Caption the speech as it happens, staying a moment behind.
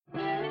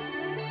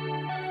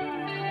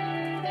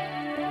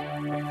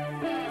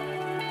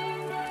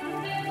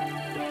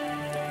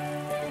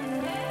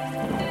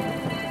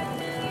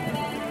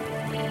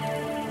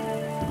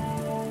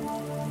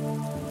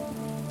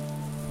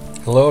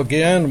Hello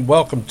again.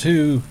 Welcome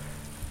to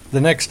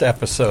the next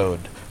episode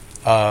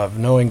of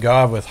Knowing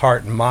God with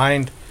Heart and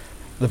Mind,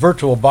 the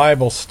virtual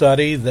Bible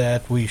study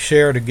that we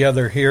share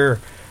together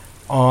here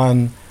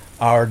on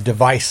our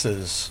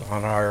devices,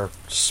 on our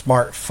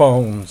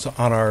smartphones,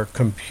 on our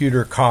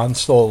computer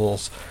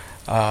consoles.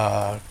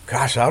 I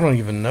don't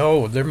even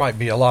know. There might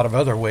be a lot of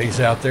other ways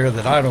out there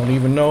that I don't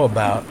even know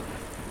about.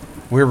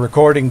 We're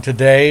recording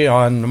today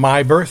on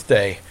my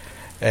birthday.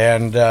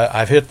 And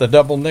I've hit the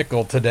double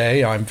nickel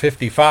today. I'm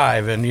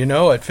 55. And,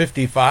 at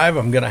 55,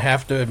 I'm going to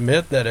have to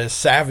admit that as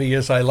savvy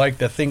as I like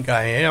to think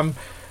I am,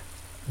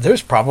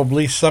 there's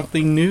probably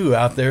something new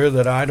out there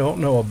that I don't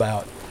know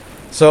about.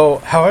 So,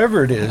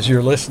 however it is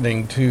you're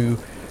listening to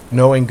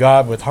Knowing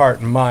God with Heart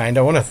and Mind,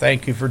 I want to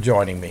thank you for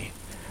joining me.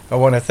 I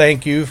want to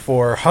thank you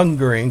for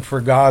hungering for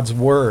God's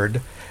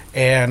Word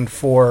and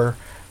for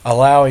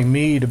allowing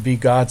me to be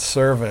God's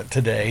servant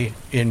today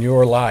in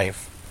your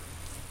life.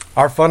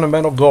 Our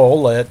fundamental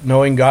goal at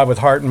Knowing God with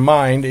Heart and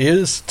Mind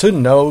is to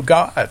know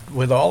God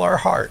with all our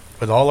heart,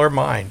 with all our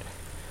mind,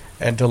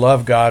 and to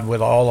love God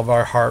with all of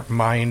our heart,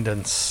 mind,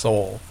 and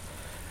soul.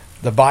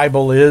 The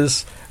Bible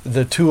is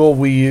the tool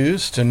we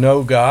use to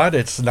know God.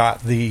 It's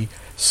not the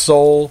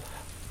sole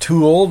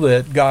tool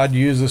that God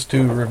uses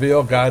to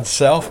reveal God's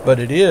self, but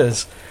it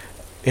is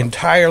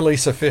entirely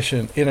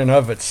sufficient in and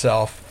of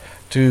itself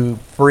to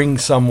bring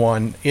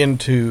someone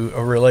into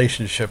a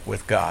relationship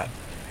with God.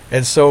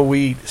 And so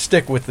we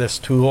stick with this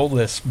tool,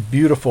 this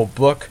beautiful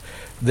book,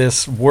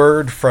 this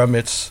word from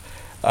its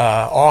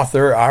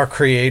author, our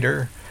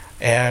Creator,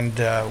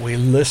 and we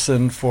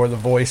listen for the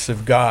voice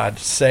of God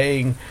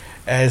saying,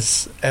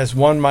 as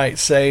one might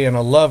say in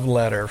a love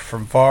letter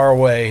from far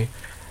away,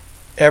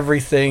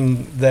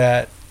 everything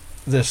that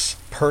this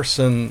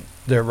person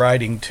they're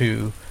writing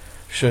to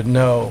should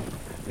know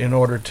in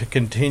order to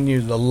continue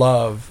the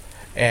love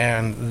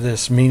and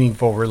this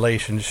meaningful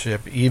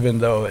relationship, even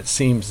though it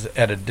seems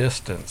at a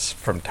distance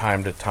from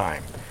time to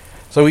time.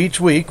 So each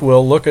week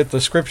we'll look at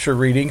the scripture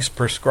readings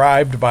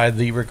prescribed by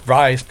the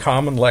Revised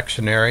Common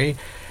Lectionary,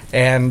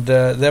 and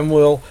then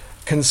we'll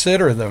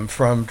consider them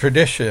from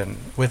tradition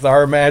with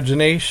our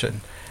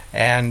imagination,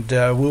 and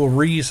we'll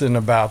reason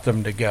about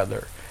them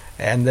together.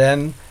 And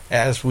then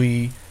as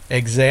we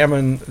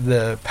examine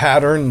the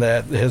pattern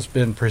that has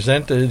been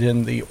presented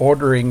in the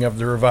ordering of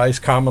the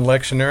Revised Common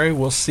Lectionary,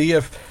 we'll see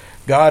if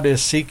God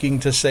is seeking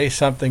to say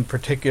something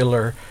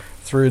particular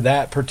through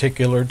that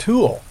particular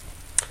tool.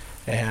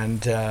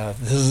 And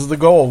this is the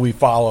goal we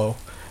follow.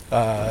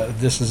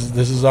 This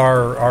is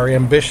our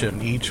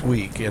ambition each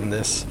week in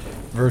this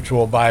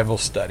virtual Bible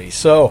study.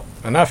 So,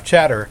 enough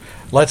chatter.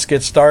 Let's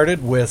get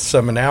started with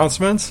some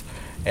announcements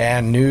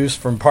and news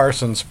from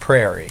Parsons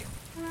Prairie.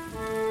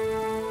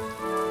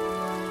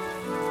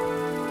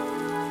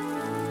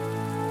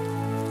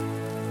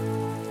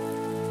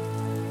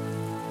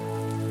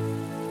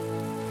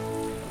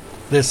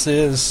 This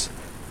is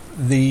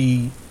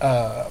the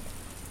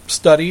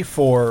study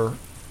for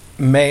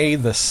May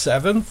the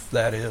 7th,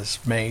 that is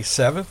May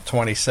 7th,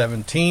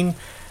 2017,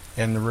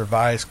 in the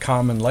Revised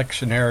Common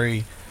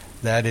Lectionary.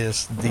 That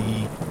is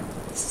the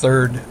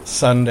third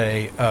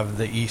Sunday of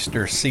the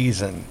Easter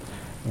season.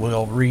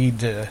 We'll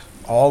read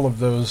all of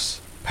those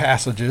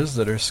passages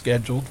that are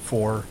scheduled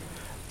for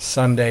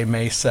Sunday,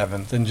 May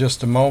 7th in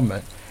just a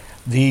moment.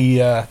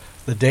 The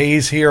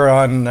days here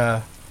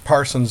on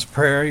Parsons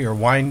Prairie are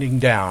winding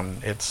down.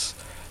 It's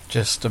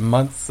just a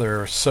month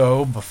or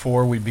so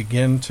before we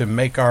begin to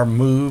make our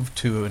move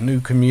to a new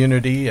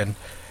community and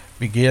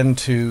begin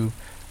to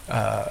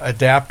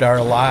adapt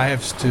our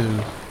lives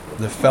to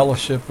the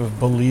fellowship of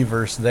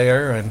believers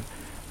there. And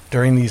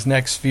during these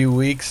next few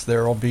weeks,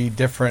 there will be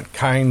different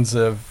kinds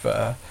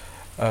of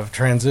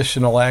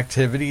transitional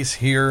activities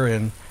here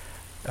in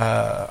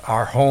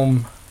our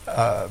home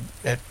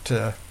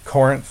at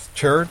Corinth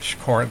Church,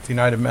 Corinth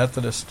United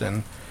Methodist,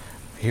 and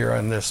here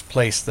in this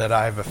place that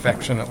I've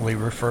affectionately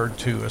referred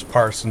to as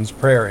Parsons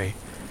Prairie.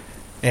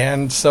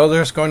 And so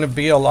there's going to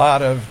be a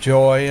lot of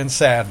joy and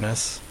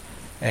sadness.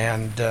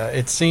 And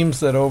it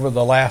seems that over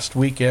the last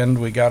weekend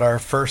we got our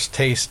first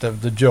taste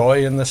of the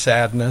joy and the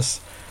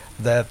sadness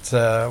that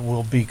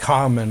will be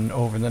common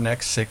over the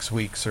next 6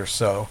 weeks or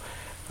so.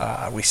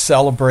 We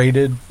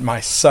celebrated my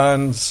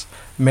son's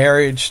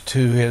marriage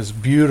to his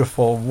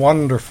beautiful,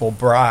 wonderful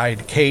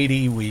bride,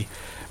 Katie.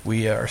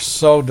 We are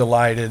so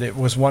delighted. It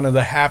was one of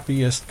the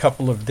happiest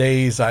couple of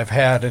days I've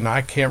had, and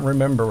I can't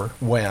remember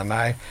when.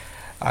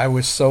 I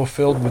was so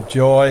filled with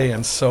joy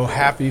and so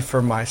happy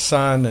for my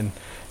son and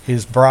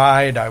his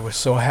bride. I was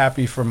so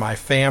happy for my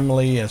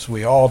family as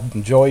we all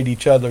enjoyed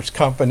each other's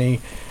company.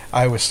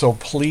 I was so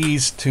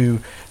pleased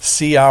to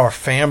see our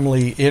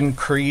family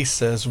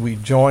increase as we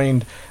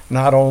joined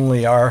not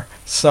only our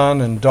son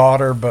and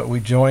daughter, but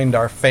we joined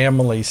our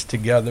families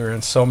together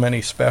in so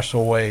many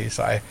special ways.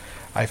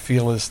 I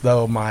feel as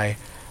though my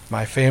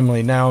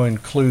family now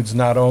includes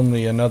not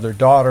only another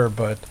daughter,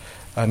 but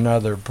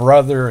another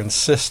brother and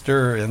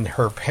sister and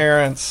her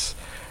parents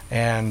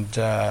and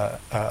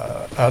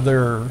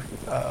other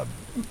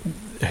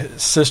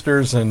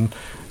sisters and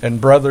and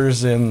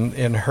brothers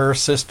in her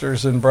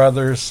sisters and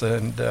brothers,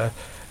 and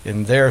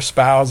in their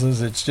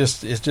spouses. It's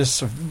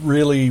just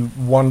really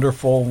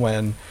wonderful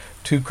when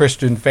two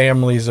Christian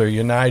families are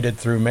united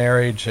through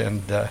marriage,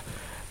 and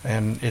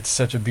it's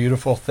such a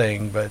beautiful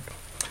thing. But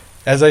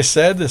as I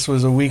said, this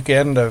was a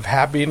weekend of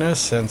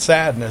happiness and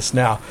sadness.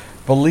 Now,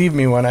 believe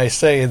me when I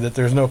say that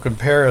there's no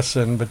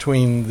comparison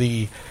between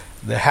the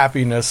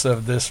happiness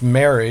of this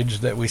marriage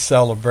that we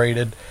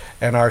celebrated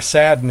and our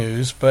sad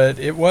news, but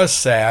it was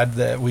sad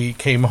that we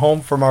came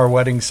home from our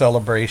wedding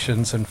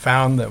celebrations and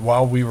found that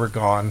while we were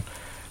gone,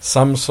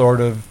 some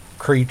sort of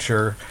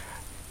creature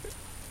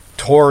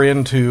tore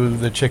into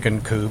the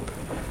chicken coop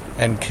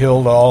and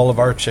killed all of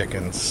our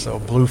chickens. So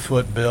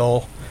Bluefoot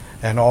Bill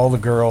and all the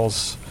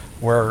girls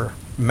were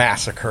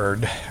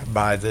massacred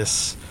by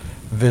this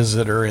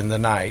visitor in the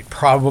night,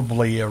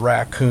 probably a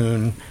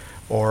raccoon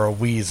or a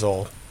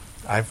weasel.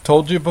 I've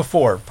told you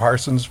before,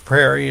 Parsons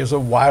Prairie is a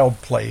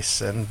wild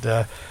place, and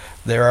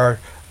there are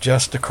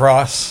just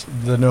across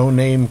the No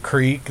Name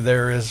Creek,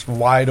 there is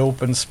wide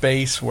open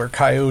space where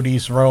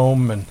coyotes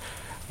roam, and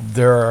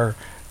there are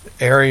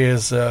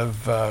areas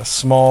of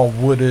small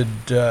wooded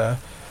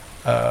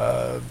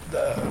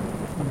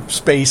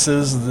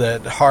spaces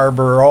that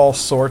harbor all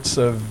sorts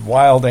of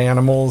wild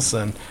animals,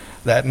 and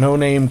that No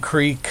Name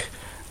Creek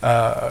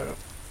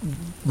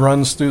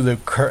runs through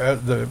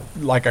the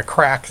like a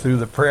crack through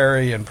the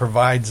prairie and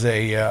provides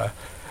a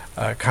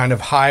kind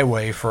of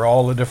highway for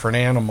all the different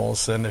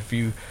animals. And if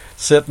you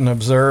sit and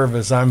observe,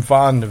 as I'm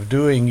fond of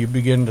doing, you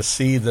begin to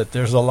see that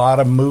there's a lot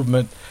of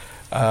movement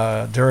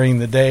during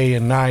the day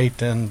and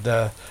night, and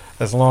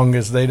as long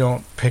as they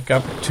don't pick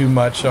up too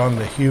much on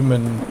the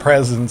human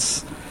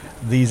presence,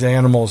 these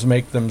animals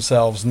make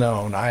themselves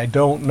known. I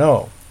don't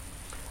know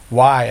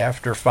why,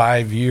 after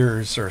 5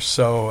 years or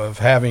so of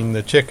having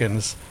the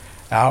chickens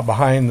out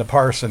behind the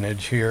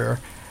parsonage here,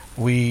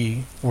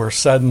 we were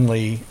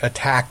suddenly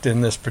attacked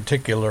in this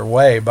particular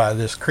way by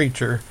this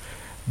creature.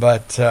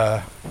 But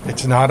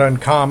it's not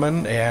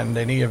uncommon, and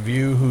any of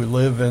you who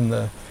live in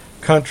the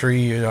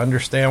country, you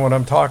understand what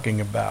I'm talking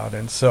about.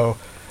 And so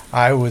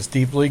I was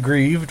deeply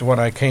grieved when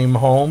I came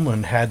home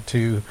and had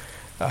to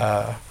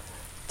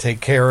take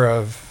care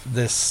of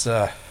this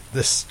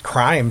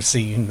crime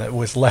scene that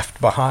was left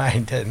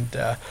behind. And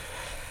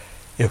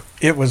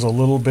it was a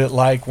little bit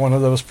like one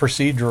of those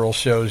procedural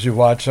shows you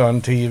watch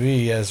on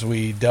TV, as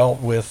we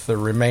dealt with the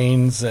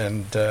remains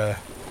and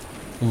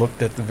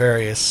looked at the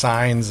various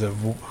signs of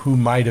who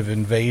might have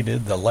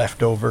invaded, the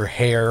leftover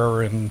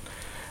hair and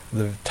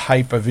the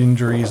type of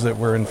injuries that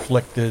were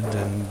inflicted.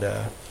 And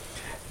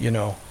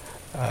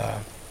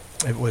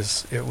it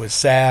was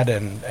sad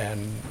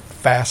and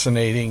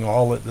fascinating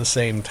all at the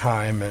same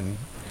time. And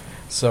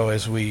so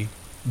as we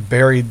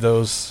buried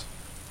those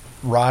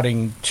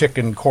rotting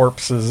chicken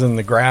corpses in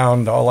the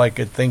ground, all I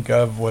could think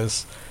of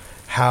was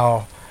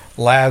how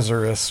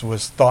Lazarus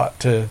was thought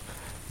to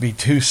be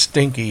too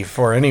stinky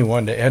for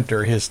anyone to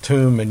enter his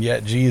tomb, and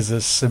yet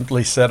Jesus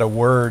simply said a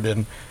word,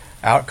 and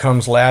out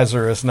comes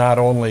Lazarus, not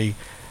only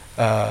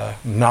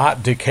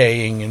not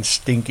decaying and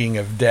stinking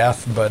of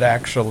death, but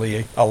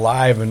actually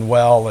alive and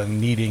well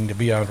and needing to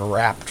be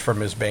unwrapped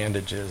from his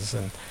bandages.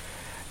 And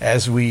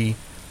as we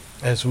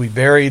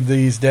buried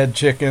these dead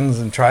chickens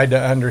and tried to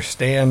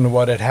understand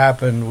what had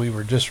happened, we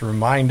were just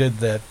reminded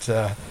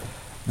that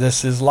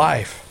this is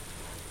life.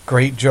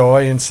 Great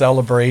joy and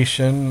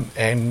celebration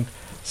and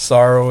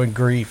sorrow and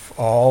grief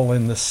all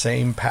in the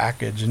same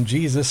package. And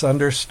Jesus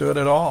understood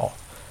it all.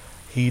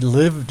 He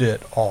lived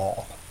it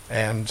all.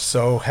 And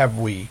so have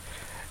we.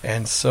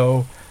 And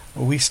so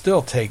we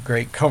still take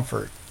great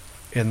comfort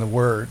in the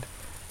Word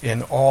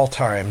in all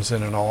times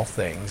and in all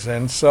things.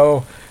 And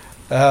so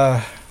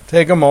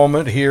take a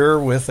moment here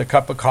with a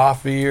cup of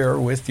coffee or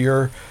with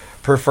your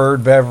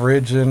preferred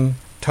beverage and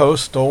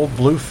toast old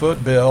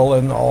Bluefoot Bill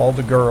and all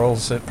the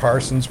girls at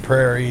Parsons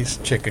Prairie's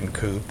chicken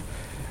coop,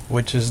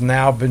 which has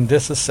now been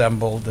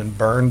disassembled and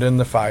burned in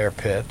the fire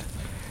pit.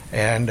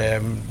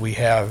 And we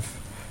have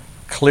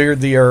cleared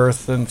the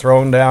earth and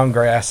thrown down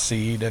grass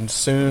seed, and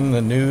soon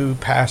the new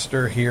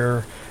pastor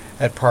here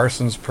at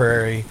Parsons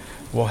Prairie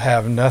will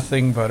have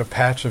nothing but a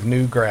patch of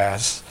new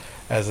grass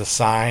as a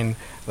sign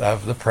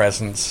of the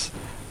presence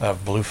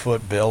of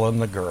Bluefoot Bill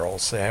and the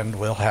girls, and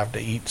we'll have to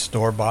eat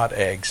store-bought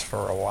eggs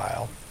for a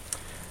while.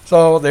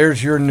 So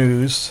there's your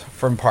news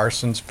from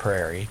Parsons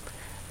Prairie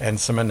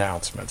and some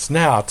announcements.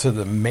 Now to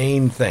the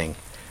main thing,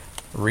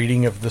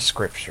 reading of the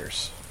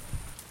Scriptures.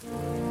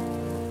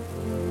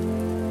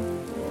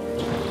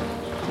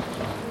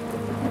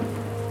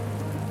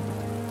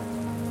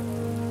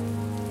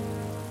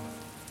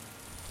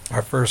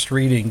 Our first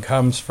reading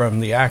comes from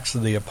the Acts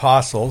of the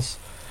Apostles.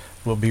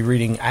 We'll be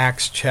reading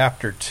Acts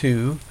chapter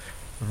 2,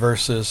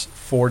 verses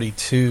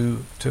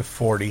 42 to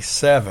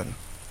 47.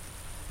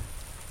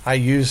 I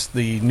use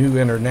the New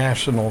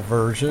International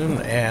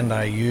Version, and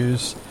I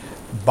use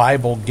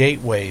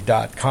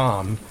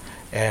BibleGateway.com,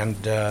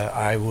 and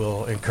I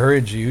will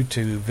encourage you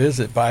to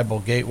visit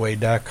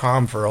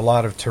BibleGateway.com for a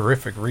lot of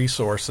terrific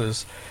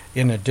resources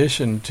in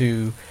addition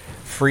to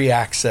free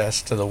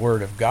access to the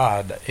Word of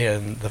God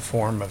in the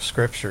form of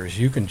scriptures.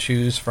 You can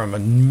choose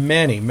from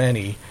many,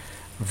 many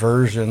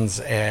versions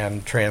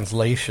and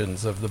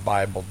translations of the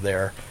Bible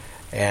there.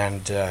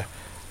 And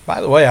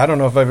by the way, I don't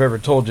know if I've ever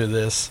told you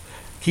this.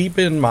 Keep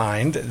in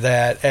mind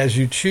that as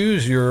you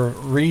choose your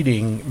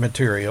reading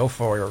material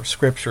for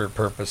scripture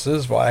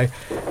purposes,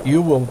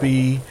 you will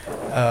be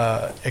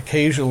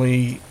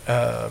occasionally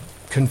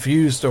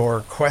confused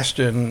or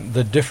question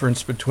the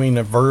difference between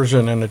a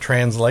version and a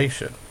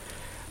translation.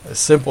 A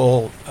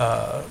simple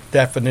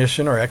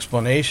definition or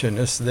explanation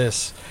is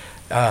this: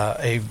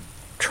 a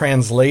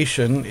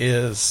translation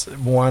is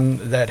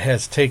one that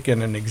has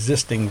taken an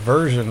existing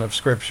version of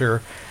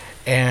Scripture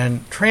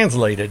and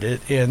translated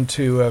it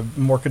into a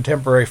more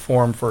contemporary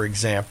form, for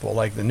example,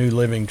 like the New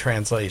Living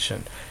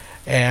Translation.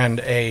 And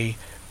a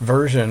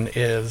version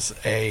is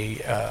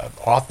a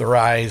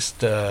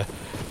authorized,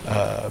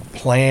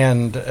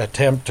 planned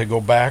attempt to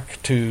go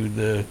back to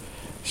the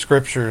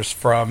Scriptures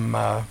from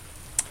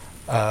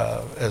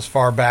as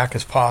far back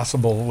as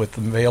possible with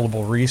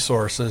available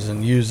resources,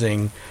 and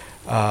using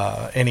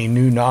any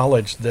new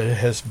knowledge that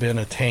has been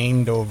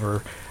attained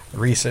over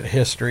recent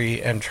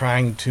history and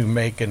trying to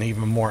make an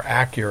even more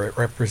accurate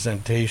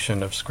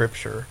representation of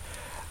Scripture.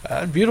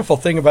 The beautiful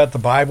thing about the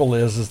Bible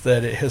is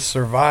that it has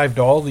survived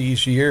all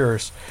these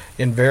years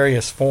in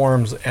various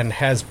forms and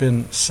has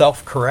been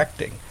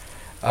self-correcting.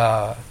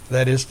 That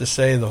is to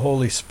say, the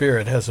Holy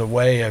Spirit has a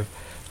way of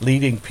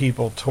leading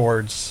people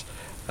towards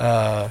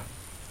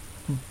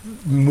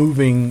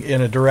moving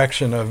in a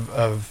direction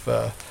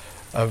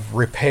of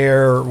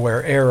repair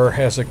where error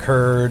has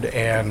occurred,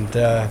 and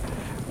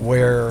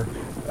where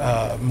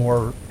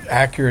more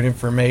accurate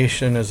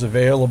information is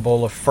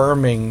available,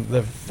 affirming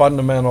the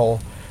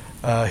fundamental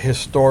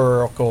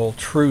historical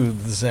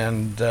truths.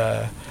 And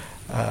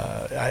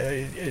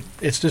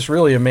it's just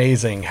really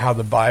amazing how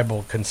the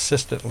Bible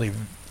consistently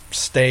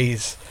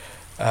stays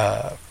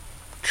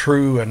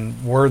true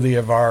and worthy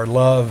of our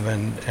love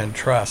and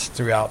trust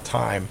throughout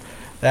time.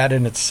 That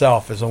in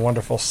itself is a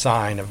wonderful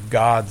sign of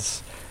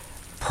God's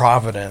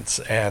providence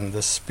and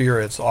the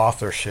Spirit's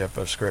authorship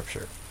of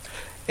Scripture.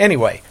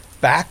 Anyway,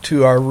 back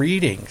to our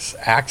readings.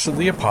 Acts of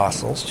the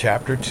Apostles,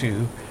 chapter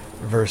 2,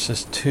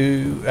 verses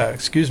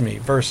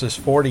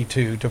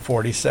 42 to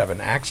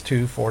 47. Acts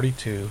 2,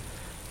 42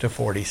 to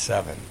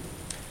 47.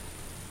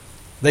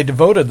 They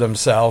devoted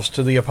themselves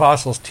to the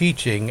apostles'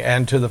 teaching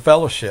and to the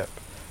fellowship,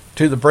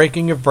 to the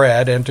breaking of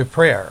bread and to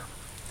prayer.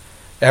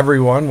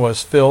 Everyone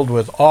was filled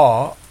with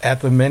awe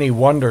at the many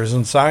wonders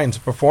and signs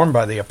performed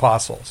by the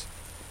apostles.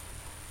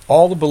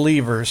 All the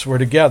believers were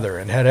together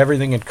and had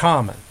everything in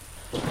common.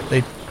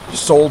 They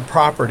sold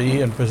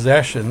property and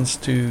possessions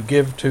to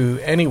give to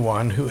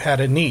anyone who had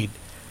a need.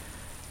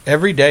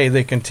 Every day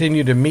they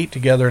continued to meet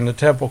together in the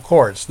temple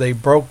courts. They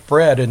broke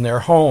bread in their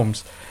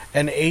homes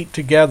and ate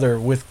together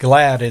with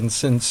glad and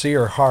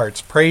sincere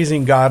hearts,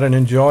 praising God and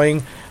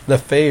enjoying the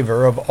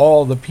favor of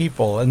all the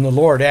people. And the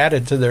Lord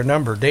added to their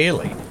number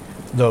daily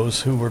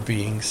those who were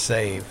being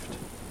saved.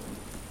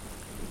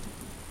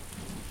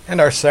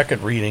 And our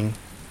second reading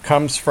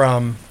comes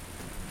from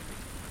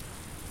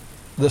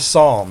the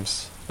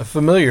Psalms, a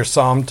familiar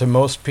psalm to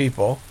most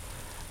people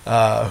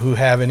who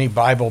have any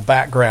Bible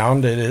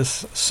background. It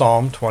is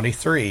Psalm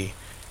 23.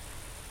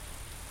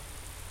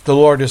 The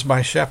Lord is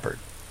my shepherd.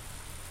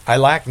 I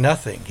lack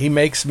nothing. He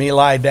makes me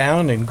lie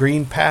down in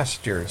green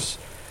pastures.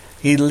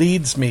 He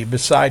leads me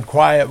beside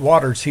quiet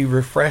waters. He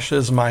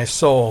refreshes my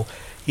soul.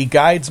 He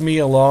guides me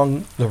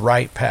along the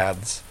right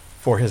paths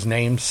for his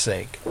name's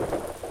sake.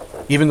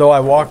 Even though I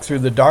walk through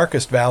the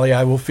darkest valley,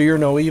 I will fear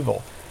no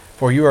evil,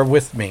 for you are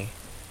with me.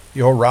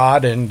 Your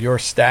rod and your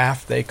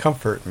staff, they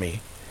comfort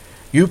me.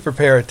 You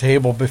prepare a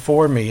table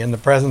before me in the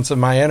presence of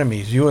my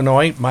enemies. You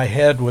anoint my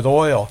head with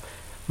oil.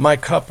 My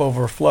cup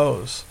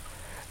overflows.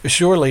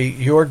 Surely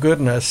your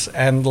goodness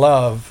and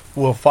love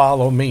will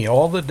follow me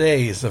all the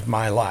days of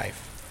my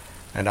life,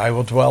 and I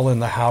will dwell in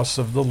the house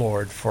of the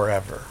Lord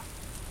forever.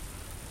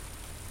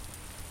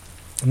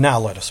 Now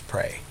let us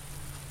pray.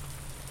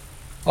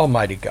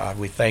 Almighty God,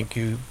 we thank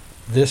you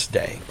this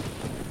day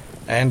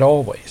and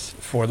always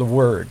for the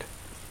Word,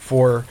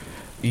 for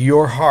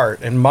your heart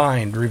and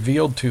mind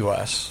revealed to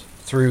us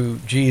through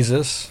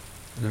Jesus,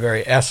 the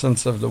very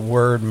essence of the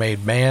Word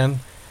made man,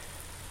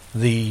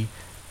 the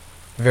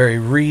very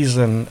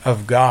reason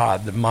of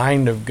God, the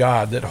mind of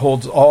God that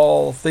holds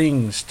all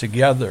things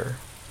together,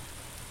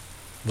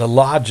 the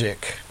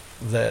logic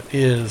that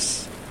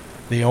is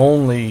the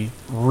only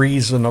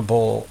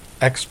reasonable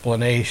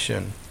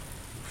explanation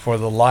for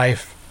the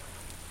life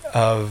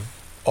of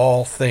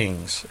all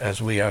things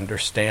as we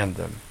understand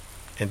them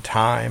in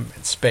time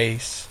and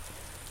space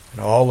and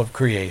all of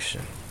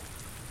creation.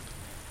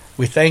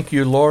 We thank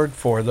you, Lord,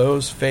 for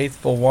those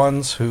faithful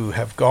ones who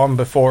have gone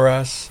before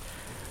us,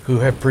 who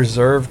have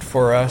preserved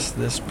for us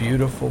this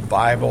beautiful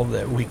Bible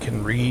that we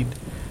can read.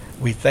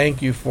 We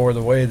thank you for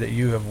the way that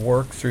you have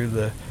worked through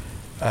the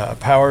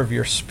power of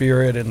your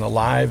Spirit in the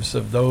lives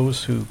of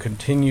those who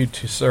continue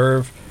to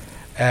serve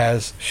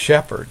as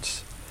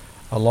shepherds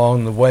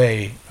along the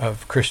way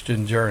of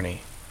Christian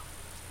journey.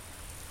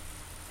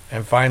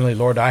 And finally,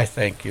 Lord, I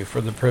thank you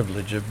for the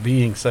privilege of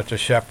being such a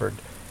shepherd.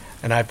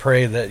 And I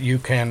pray that you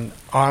can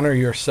honor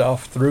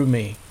yourself through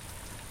me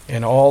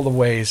in all the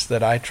ways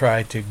that I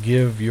try to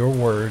give your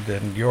word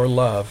and your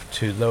love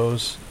to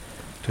those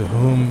to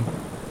whom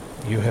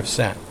you have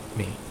sent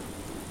me.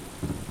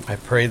 I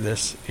pray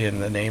this in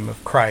the name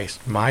of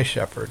Christ, my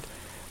shepherd,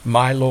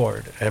 my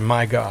Lord, and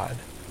my God.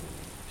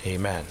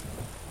 Amen.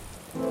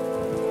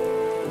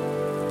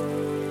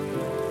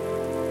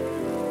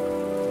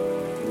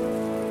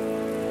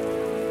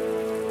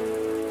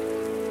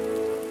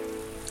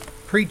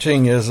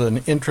 Preaching is an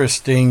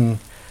interesting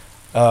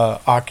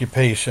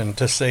occupation,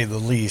 to say the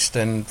least,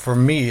 and for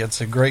me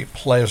it's a great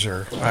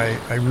pleasure.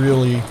 I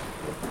really,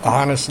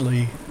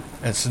 honestly,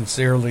 and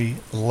sincerely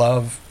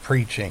love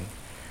preaching.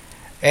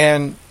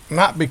 And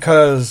not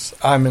because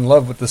I'm in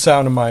love with the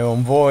sound of my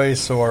own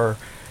voice or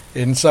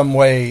in some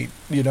way,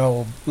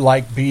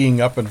 like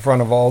being up in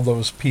front of all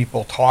those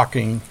people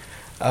talking.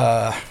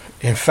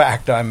 In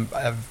fact,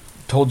 I've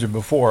told you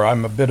before,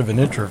 I'm a bit of an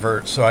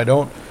introvert, so I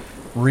don't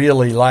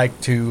really like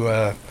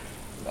to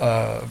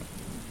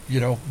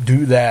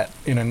do that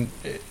in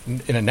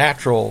a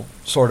natural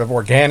sort of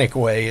organic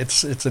way.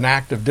 It's an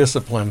act of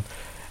discipline,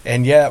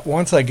 and yet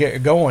once I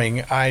get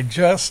going, I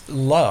just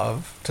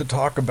love to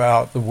talk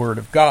about the Word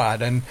of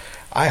God, and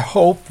I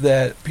hope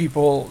that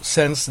people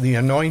sense the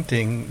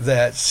anointing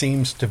that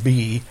seems to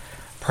be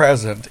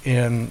present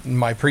in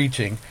my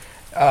preaching.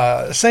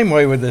 Same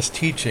way with this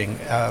teaching.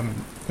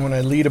 When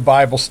I lead a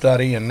Bible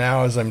study, and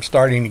now as I'm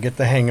starting to get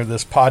the hang of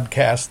this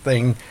podcast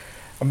thing,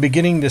 I'm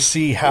beginning to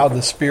see how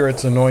the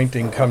Spirit's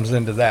anointing comes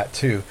into that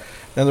too.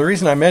 Now, the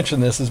reason I mention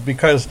this is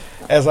because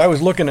as I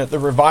was looking at the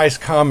Revised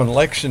Common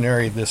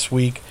Lectionary this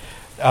week,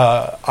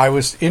 I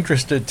was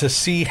interested to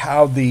see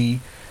how the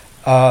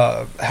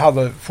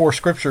four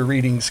scripture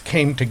readings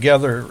came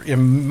together,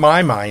 in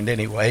my mind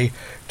anyway,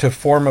 to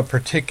form a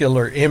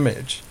particular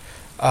image.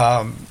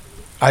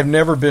 I've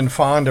never been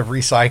fond of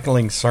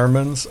recycling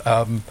sermons.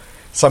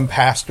 Some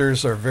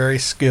pastors are very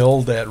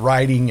skilled at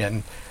writing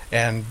and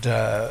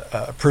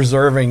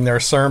preserving their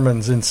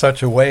sermons in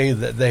such a way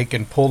that they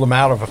can pull them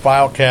out of a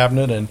file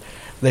cabinet and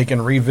they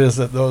can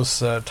revisit those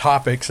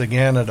topics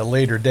again at a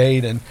later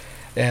date.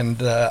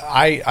 And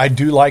I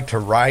do like to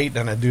write,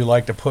 and I do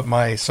like to put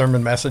my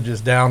sermon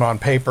messages down on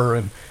paper,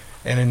 and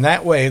in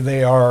that way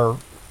they are,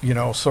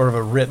 sort of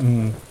a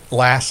written,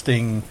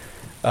 lasting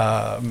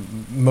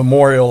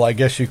memorial, I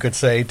guess you could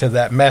say, to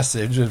that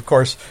message. Of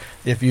course,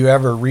 if you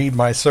ever read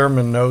my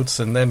sermon notes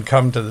and then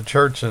come to the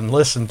church and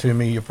listen to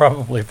me, you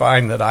probably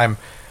find that I'm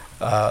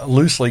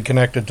loosely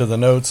connected to the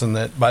notes, and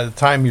that by the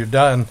time you're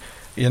done,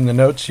 in the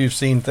notes you've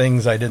seen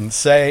things I didn't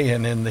say,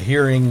 and in the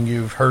hearing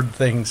you've heard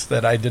things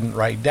that I didn't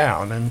write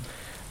down. And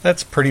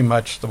that's pretty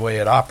much the way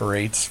it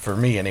operates for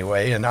me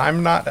anyway, and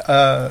I'm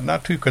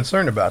not too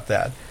concerned about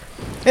that.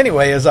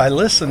 Anyway, as I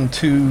listened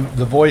to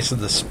the voice of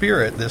the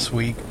Spirit this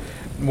week,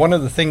 one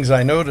of the things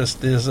I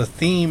noticed is a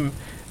theme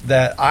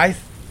that I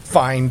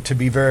find to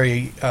be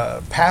very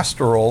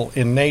pastoral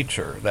in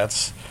nature.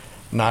 That's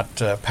not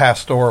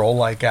pastoral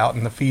like out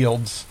in the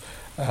fields,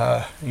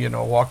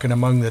 walking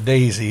among the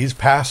daisies.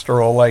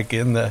 Pastoral like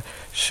in the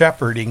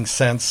shepherding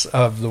sense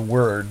of the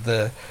word.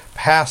 The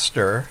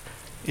pastor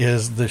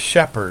is the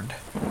shepherd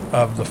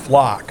of the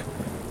flock.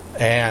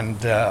 And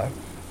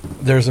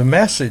there's a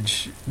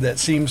message that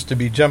seems to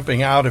be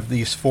jumping out of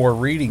these four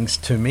readings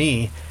to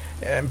me,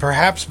 and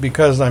perhaps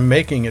because I'm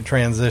making a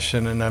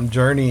transition and I'm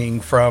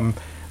journeying from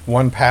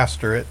one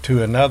pastorate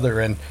to another,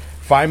 and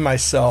find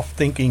myself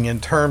thinking in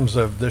terms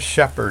of the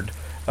shepherd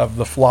of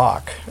the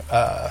flock.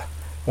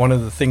 One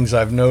of the things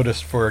I've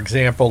noticed, for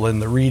example, in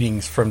the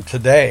readings from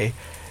today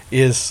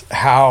is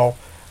how,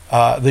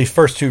 the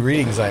first two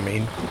readings,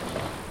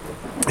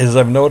 is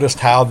I've noticed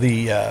how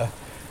the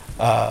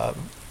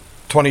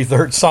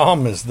 23rd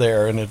Psalm is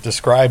there, and it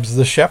describes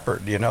the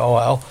shepherd.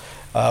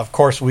 Of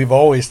course, we've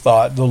always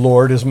thought the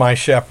Lord is my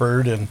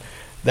shepherd, and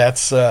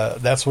that's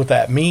what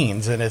that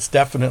means. And it's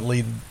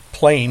definitely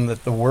plain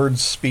that the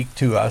words speak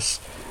to us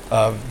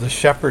of the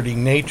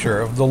shepherding nature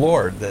of the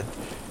Lord, that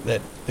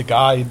the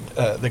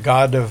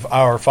God of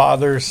our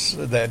fathers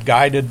that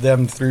guided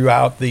them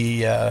throughout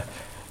the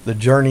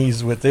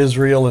journeys with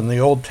Israel in the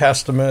Old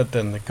Testament,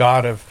 and the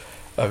God of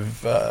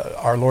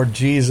our Lord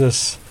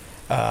Jesus,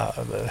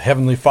 the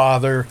Heavenly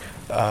Father,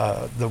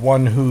 the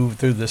one who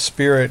through the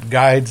Spirit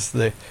guides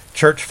the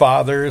church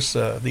fathers,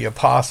 the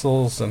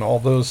apostles, and all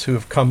those who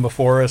have come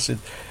before us. It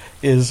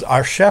is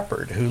our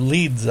shepherd who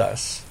leads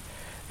us.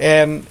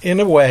 And in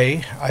a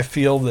way, I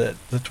feel that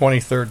the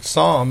 23rd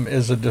Psalm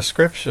is a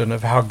description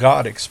of how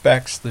God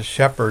expects the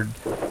shepherd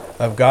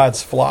of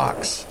God's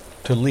flocks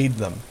to lead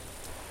them.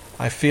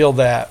 I feel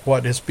that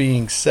what is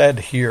being said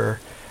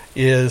here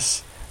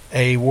is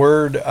a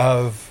word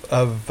of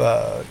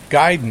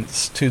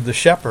guidance to the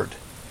shepherd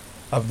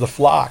of the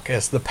flock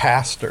as the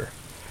pastor.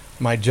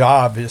 My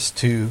job is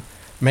to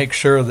make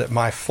sure that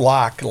my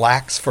flock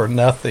lacks for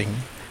nothing,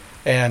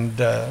 and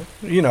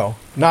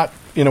not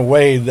in a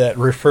way that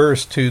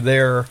refers to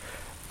their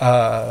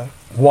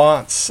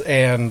wants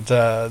and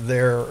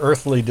their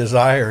earthly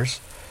desires,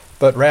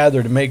 but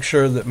rather to make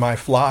sure that my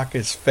flock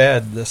is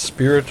fed the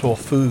spiritual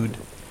food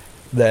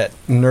that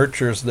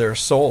nurtures their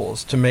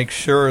souls, to make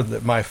sure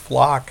that my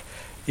flock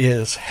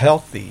is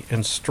healthy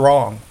and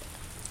strong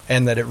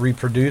and that it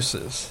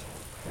reproduces.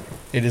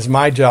 It is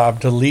my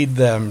job to lead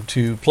them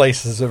to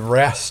places of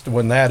rest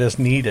when that is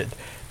needed,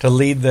 to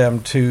lead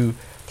them to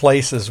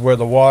places where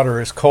the water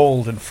is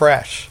cold and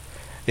fresh.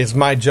 It's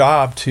my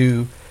job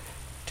to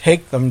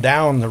take them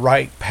down the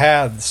right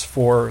paths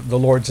for the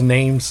Lord's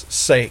name's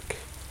sake.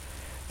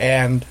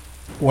 And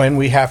when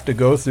we have to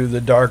go through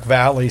the dark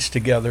valleys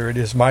together, it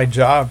is my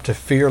job to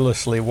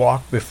fearlessly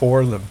walk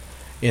before them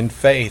in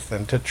faith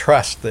and to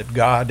trust that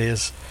God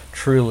is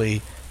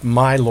truly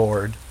my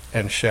Lord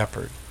and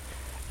Shepherd,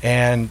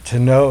 and to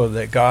know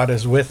that God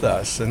is with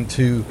us, and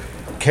to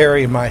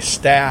carry my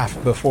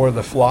staff before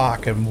the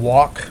flock and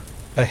walk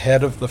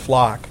ahead of the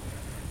flock,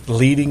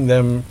 leading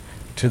them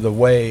to the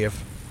way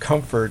of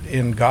comfort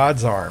in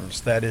God's arms,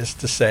 that is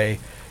to say,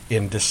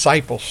 in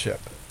discipleship.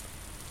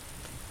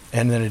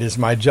 And then it is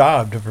my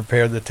job to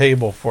prepare the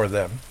table for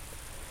them,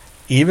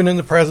 even in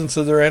the presence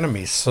of their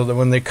enemies, so that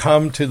when they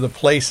come to the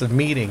place of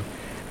meeting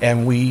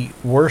and we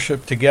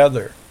worship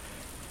together,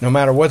 no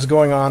matter what's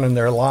going on in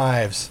their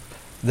lives,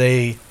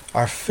 they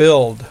are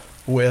filled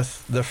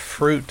with the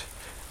fruit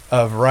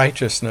of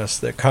righteousness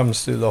that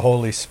comes through the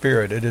Holy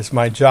Spirit. It is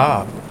my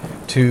job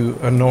to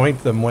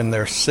anoint them when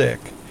they're sick.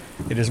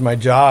 It is my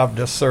job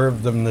to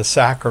serve them the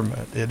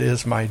sacrament. It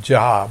is my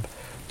job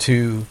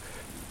to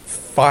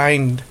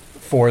find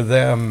for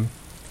them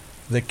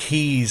the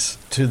keys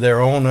to their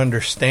own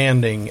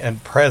understanding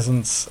and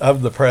presence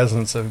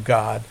of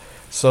God,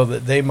 so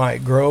that they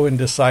might grow in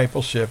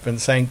discipleship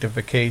and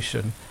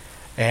sanctification.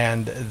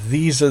 And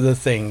these are the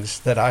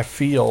things that I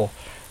feel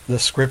the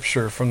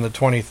scripture from the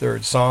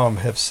 23rd Psalm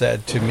have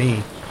said to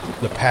me,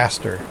 the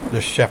pastor,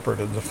 the shepherd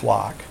of the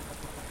flock.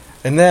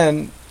 And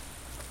then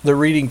the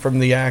reading from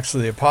the Acts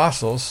of the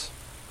Apostles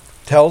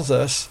tells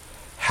us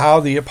how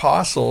the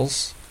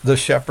apostles, the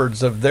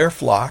shepherds of their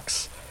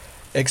flocks,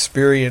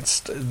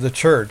 experienced the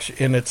church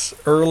in its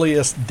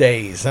earliest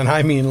days, and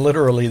I mean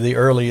literally the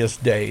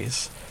earliest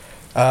days.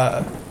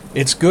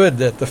 It's good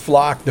that the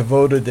flock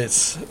devoted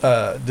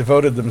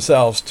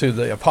themselves to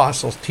the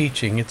apostles'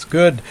 teaching. It's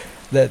good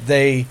that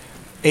they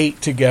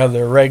ate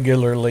together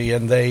regularly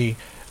and they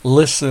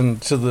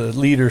listened to the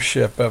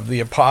leadership of the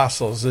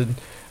apostles. And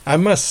I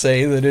must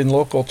say that in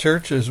local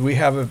churches we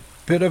have a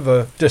bit of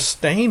a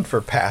disdain for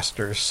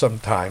pastors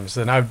sometimes,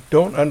 and I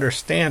don't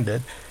understand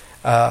it.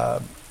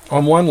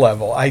 On one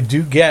level, I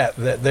do get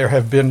that there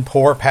have been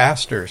poor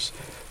pastors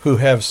who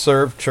have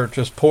served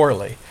churches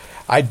poorly.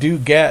 I do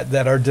get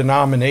that our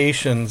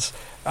denominations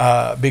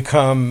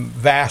become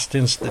vast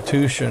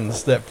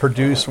institutions that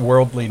produce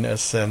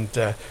worldliness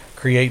and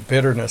create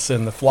bitterness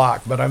in the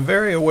flock. But I'm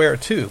very aware,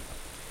 too,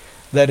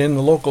 that in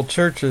the local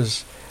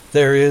churches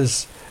there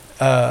is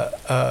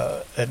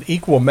an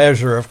equal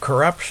measure of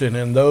corruption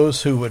in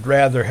those who would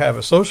rather have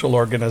a social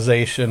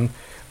organization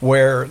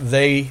where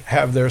they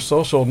have their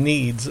social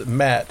needs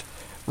met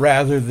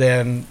rather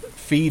than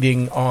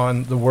feeding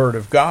on the Word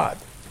of God.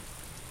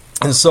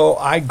 And so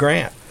I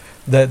grant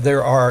that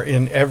there are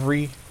in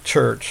every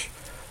church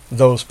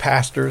those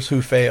pastors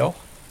who fail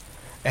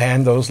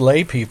and those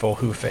lay people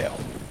who fail.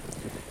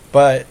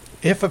 But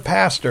if a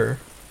pastor,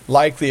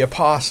 like the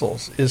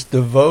apostles, is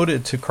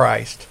devoted to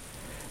Christ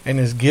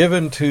and is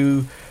given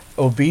to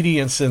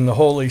obedience in the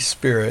Holy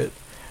Spirit,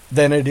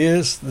 then it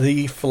is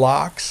the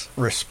flock's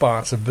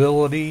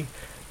responsibility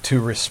to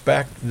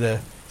respect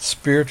the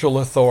spiritual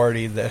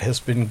authority that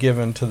has been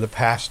given to the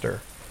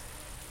pastor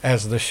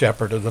as the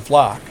shepherd of the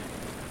flock,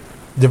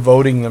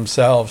 devoting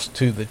themselves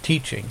to the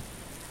teaching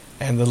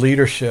and the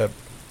leadership,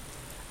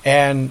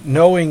 and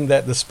knowing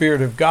that the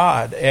Spirit of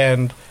God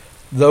and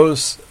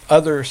those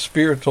other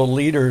spiritual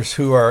leaders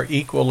who are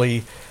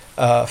equally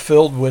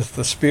filled with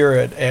the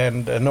Spirit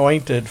and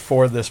anointed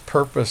for this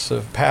purpose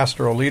of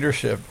pastoral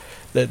leadership,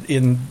 that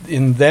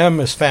in them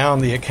is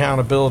found the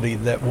accountability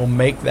that will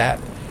make that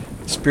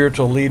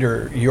spiritual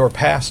leader, your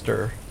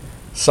pastor,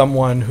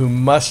 someone who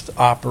must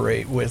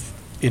operate with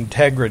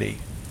integrity.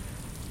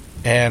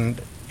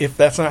 And if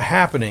that's not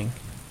happening,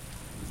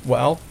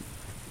 well,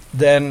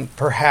 then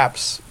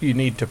perhaps you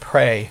need to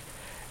pray,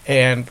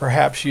 and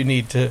perhaps you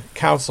need to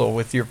counsel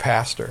with your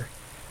pastor.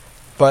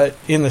 But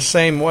in the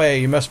same way,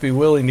 you must be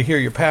willing to hear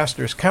your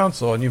pastor's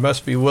counsel, and you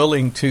must be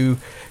willing to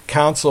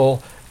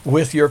counsel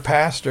with your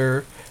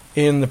pastor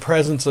in the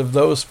presence of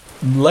those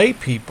lay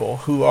people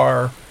who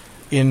are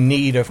in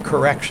need of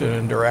correction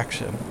and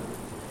direction.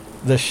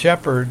 The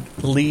shepherd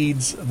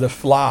leads the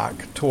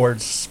flock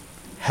towards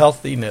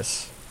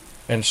healthiness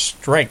and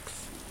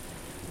strength,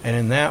 and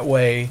in that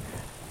way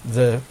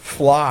the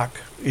flock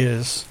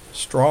is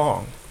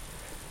strong.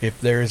 If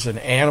there's an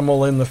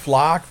animal in the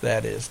flock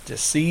that is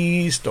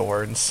diseased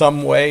or in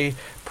some way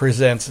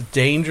presents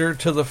danger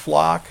to the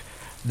flock,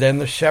 then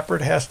the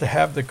shepherd has to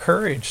have the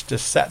courage to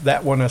set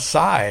that one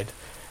aside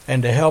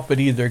and to help it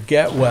either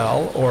get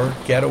well or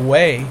get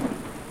away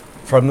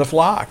from the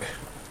flock.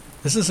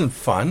 This isn't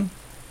fun.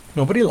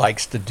 Nobody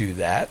likes to do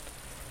that.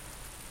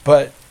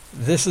 But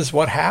this is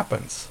what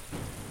happens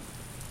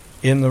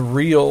in the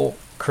real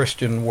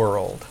Christian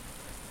world.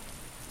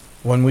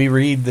 When we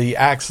read the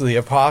Acts of the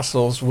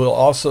Apostles, we'll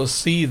also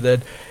see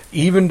that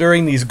even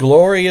during these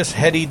glorious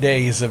heady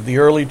days of the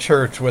early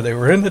church where they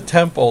were in the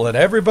temple and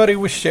everybody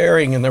was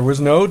sharing and there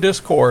was no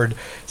discord,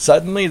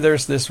 suddenly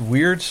there's this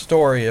weird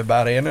story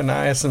about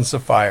Ananias and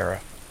Sapphira.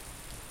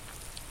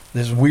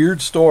 This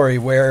weird story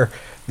where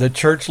the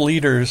church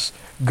leaders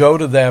go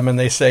to them and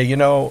they say,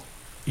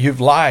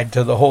 you've lied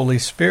to the Holy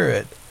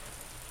Spirit.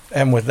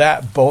 And with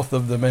that, both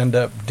of them end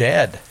up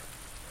dead.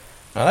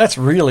 Now that's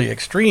really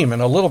extreme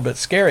and a little bit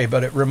scary,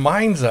 but it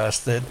reminds us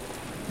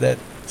that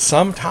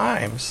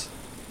sometimes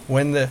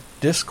when the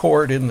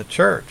discord in the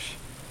church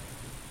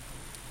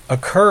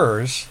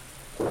occurs,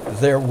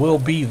 there will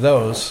be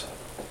those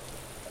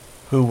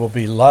who will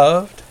be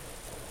loved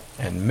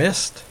and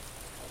missed,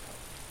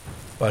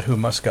 but who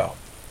must go.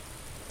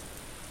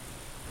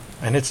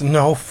 And it's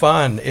no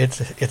fun.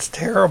 It's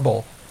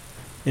terrible.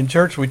 In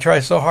church, we try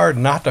so hard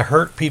not to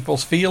hurt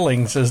people's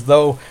feelings as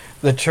though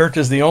the church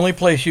is the only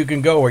place you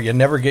can go where you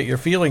never get your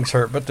feelings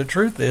hurt. But the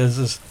truth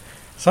is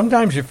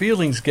sometimes your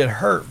feelings get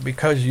hurt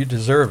because you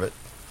deserve it.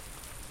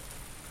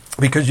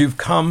 Because you've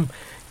come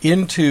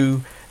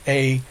into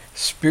a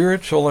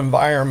spiritual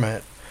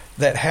environment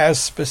that has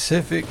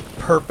specific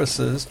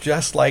purposes,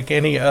 just like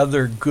any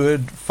other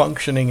good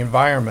functioning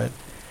environment.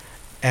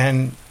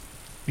 And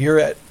you're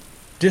at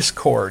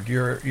discord.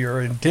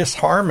 You're in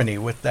disharmony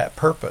with that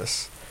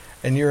purpose.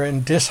 And you're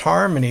in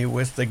disharmony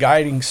with the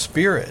guiding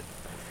spirit.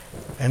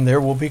 And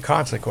there will be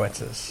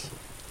consequences.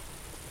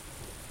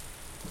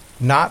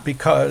 Not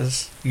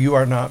because you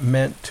are not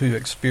meant to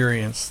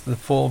experience the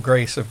full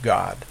grace of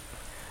God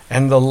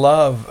and the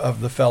love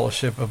of the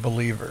fellowship of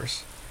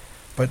believers,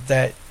 but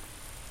that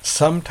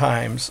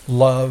sometimes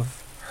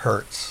love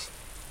hurts.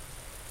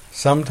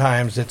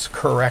 Sometimes it's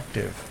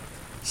corrective.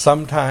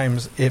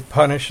 Sometimes it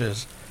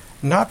punishes,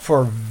 not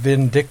for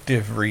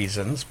vindictive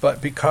reasons,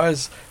 but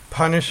because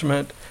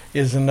punishment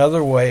is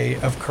another way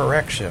of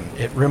correction.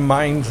 It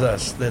reminds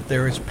us that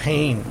there is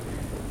pain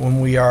when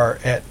we are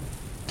at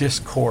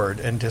discord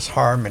and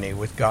disharmony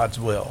with God's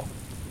will.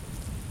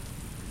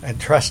 And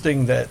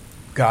trusting that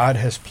God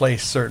has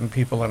placed certain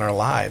people in our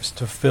lives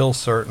to fill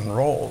certain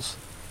roles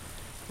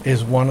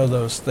is one of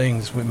those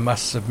things we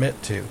must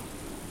submit to.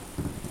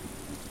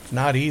 It's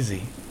not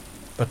easy,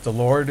 but the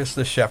Lord is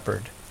the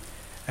shepherd,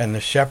 and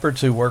the shepherds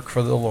who work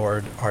for the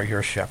Lord are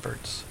your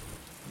shepherds.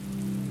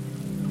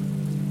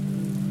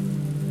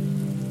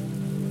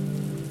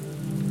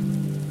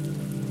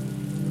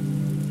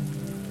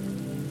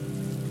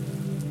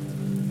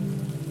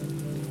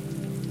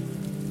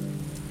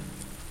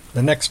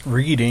 The next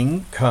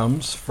reading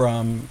comes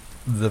from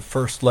the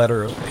first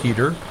letter of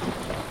Peter.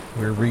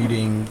 We're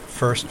reading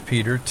 1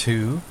 Peter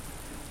 2,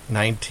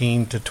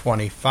 19 to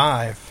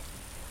 25.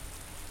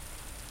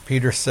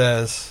 Peter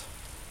says,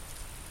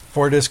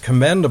 "For it is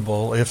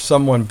commendable if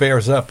someone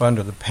bears up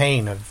under the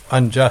pain of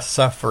unjust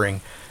suffering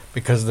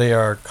because they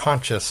are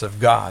conscious of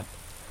God.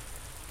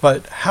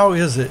 But how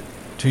is it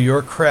to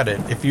your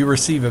credit if you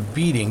receive a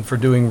beating for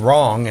doing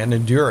wrong and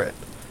endure it?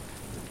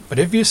 But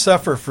if you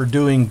suffer for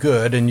doing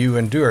good and you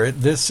endure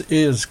it, this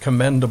is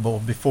commendable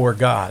before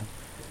God.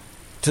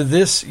 To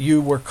this you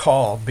were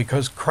called,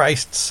 because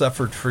Christ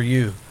suffered for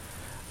you,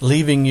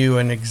 leaving you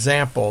an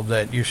example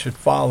that you should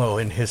follow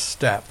in his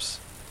steps.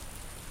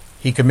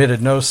 He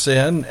committed no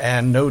sin,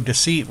 and no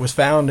deceit was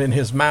found in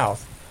his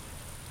mouth.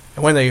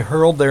 And when they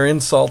hurled their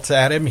insults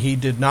at him, he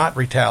did not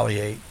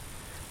retaliate.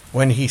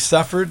 When he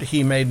suffered,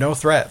 he made no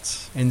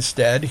threats.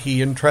 Instead,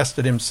 he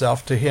entrusted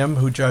himself to him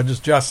who judges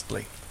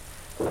justly.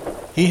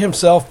 He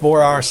himself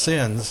bore our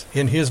sins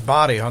in his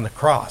body on the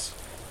cross,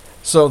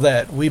 so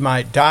that we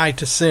might die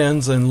to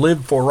sins and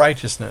live for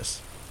righteousness.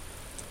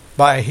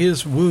 By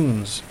his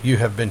wounds you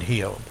have been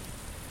healed.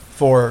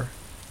 For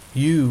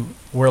you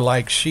were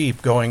like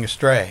sheep going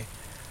astray,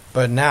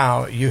 but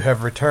now you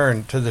have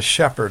returned to the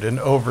shepherd and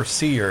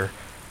overseer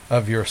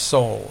of your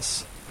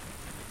souls."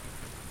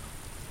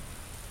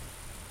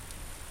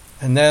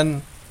 And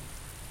then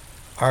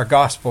our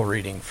gospel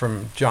reading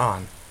from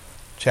John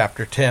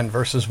chapter 10,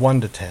 verses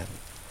 1 to 10.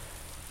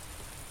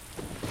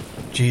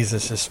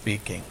 Jesus is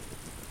speaking.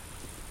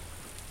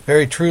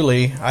 "Very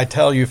truly, I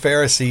tell you,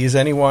 Pharisees,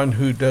 anyone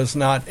who does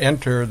not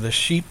enter the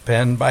sheep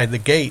pen by the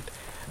gate,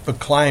 but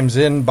climbs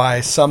in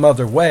by some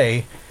other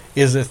way,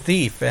 is a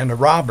thief and a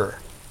robber.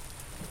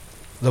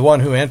 The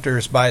one who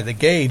enters by the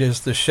gate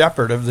is the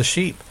shepherd of the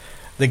sheep.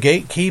 The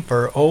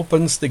gatekeeper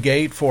opens the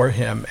gate for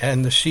him,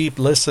 and the sheep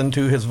listen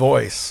to his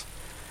voice.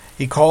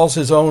 He calls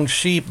his own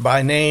sheep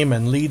by name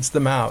and leads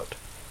them out.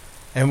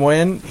 And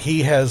when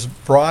he has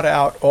brought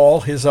out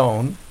all his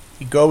own,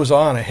 he goes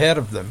on ahead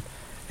of them,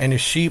 and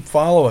his sheep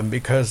follow him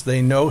because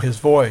they know his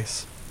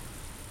voice.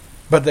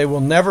 But they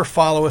will never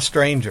follow a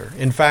stranger.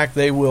 In fact,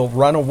 they will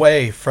run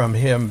away from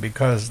him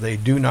because they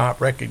do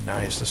not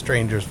recognize the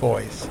stranger's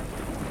voice."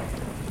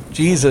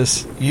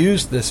 Jesus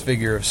used this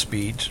figure of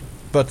speech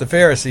But the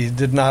Pharisees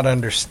did not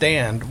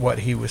understand what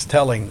he was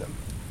telling them.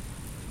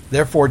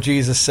 Therefore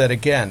Jesus said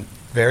again,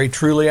 "Very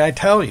truly I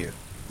tell you,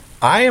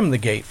 I am the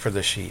gate for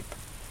the sheep.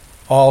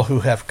 All who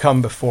have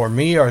come before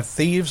me are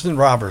thieves and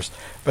robbers,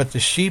 but the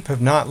sheep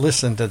have not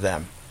listened to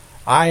them.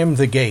 I am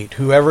the gate.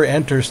 Whoever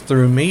enters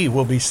through me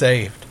will be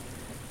saved.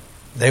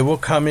 They will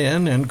come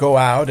in and go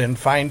out and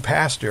find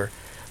pasture.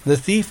 The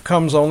thief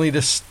comes only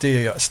to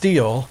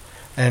steal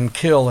and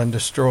kill and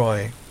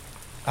destroy.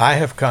 I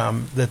have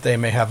come that they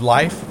may have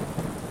life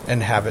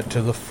and have it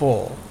to the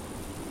full."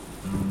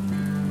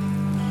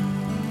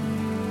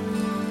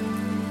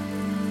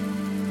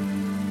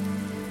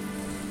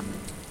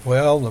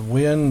 Well, the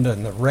wind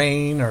and the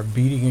rain are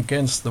beating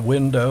against the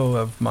window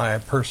of my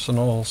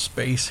personal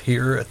space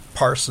here at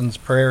Parsons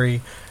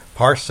Prairie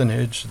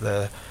Parsonage.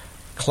 The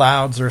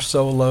clouds are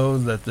so low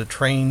that the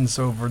trains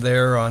over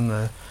there on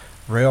the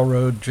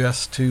railroad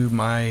just to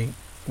my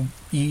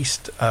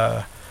east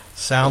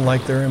sound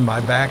like they're in my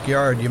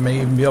backyard. You may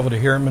even be able to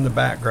hear them in the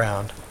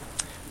background.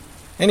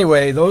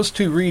 Anyway, those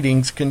two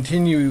readings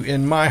continue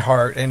in my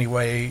heart,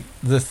 anyway,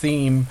 the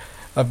theme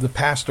of the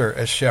pastor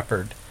as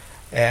shepherd.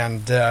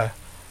 And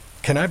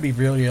can I be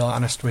really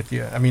honest with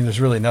you? I mean, there's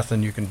really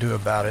nothing you can do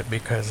about it,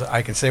 because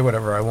I can say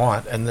whatever I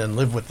want and then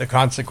live with the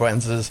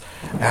consequences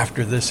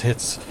after this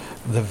hits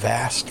the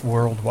vast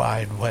World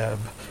Wide Web.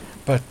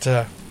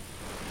 But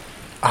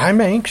I'm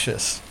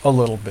anxious a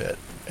little bit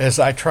as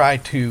I try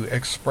to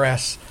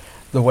express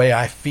the way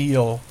I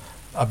feel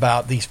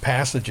about these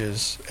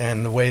passages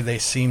and the way they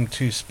seem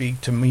to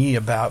speak to me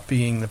about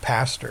being the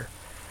pastor.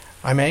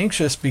 I'm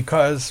anxious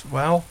because,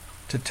 well,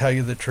 to tell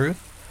you the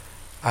truth,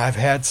 I've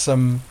had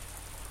some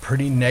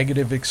pretty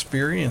negative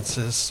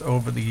experiences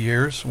over the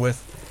years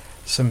with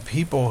some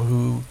people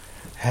who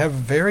have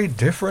very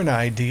different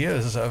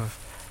ideas of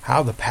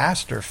how the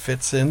pastor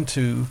fits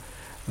into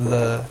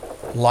the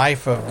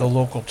life of the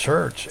local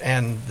church,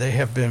 and they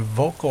have been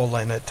vocal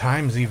and at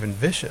times even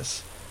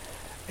vicious.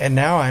 And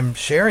now I'm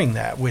sharing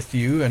that with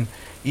you, and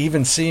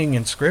even seeing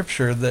in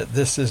Scripture that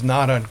this is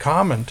not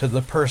uncommon to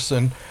the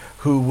person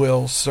who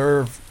will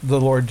serve the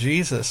Lord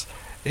Jesus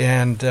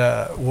and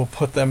will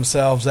put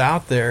themselves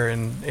out there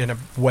in a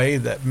way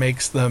that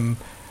makes them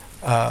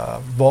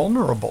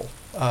vulnerable.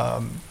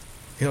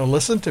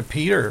 Listen to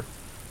Peter.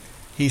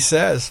 He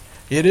says,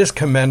 "It is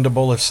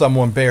commendable if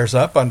someone bears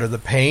up under the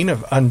pain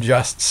of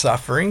unjust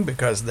suffering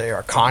because they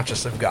are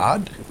conscious of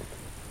God."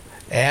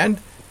 And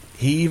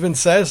he even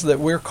says that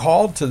we're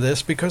called to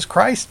this because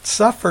Christ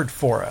suffered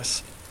for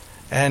us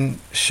and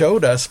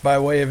showed us by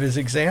way of his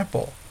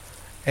example.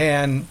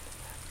 And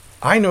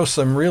I know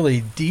some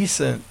really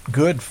decent,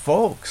 good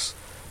folks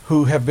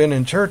who have been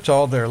in church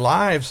all their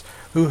lives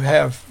who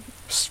have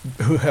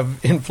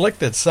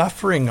inflicted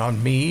suffering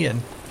on me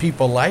and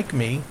people like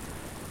me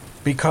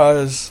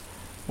because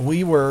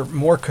we were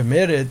more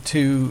committed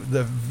to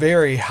the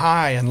very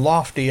high and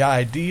lofty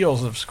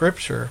ideals of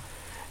Scripture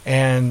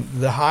and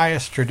the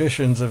highest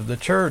traditions of the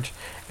church,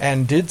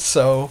 and did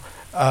so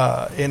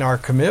in our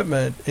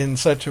commitment in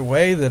such a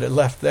way that it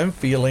left them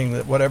feeling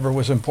that whatever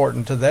was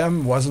important to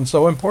them wasn't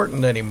so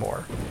important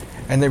anymore.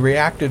 And they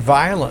reacted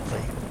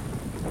violently,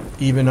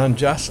 even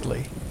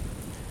unjustly.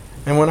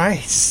 And when I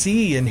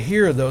see and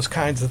hear those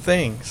kinds of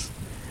things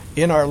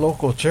in our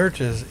local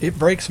churches, it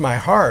breaks my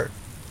heart.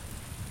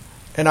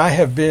 And I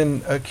have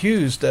been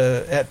accused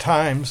at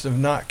times of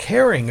not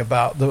caring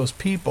about those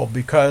people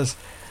because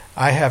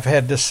I have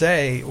had to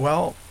say,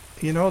 well,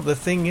 the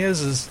thing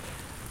is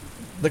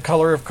the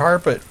color of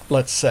carpet,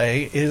 let's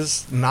say,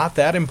 is not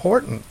that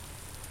important.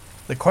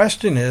 The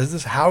question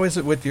is how is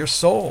it with your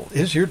soul?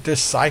 Is your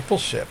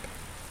discipleship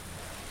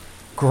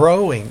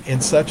growing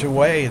in such a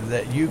way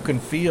that you can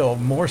feel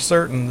more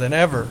certain than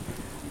ever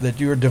that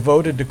you're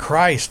devoted to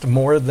Christ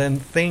more than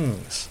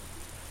things?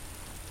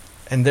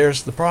 And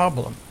there's the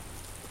problem.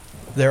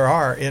 There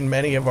are, in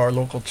many of our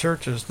local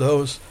churches,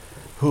 those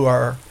who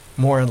are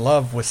more in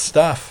love with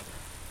stuff,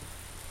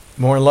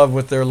 more in love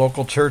with their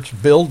local church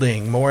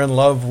building, more in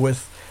love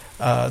with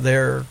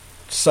their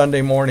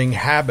Sunday morning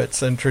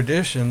habits and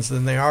traditions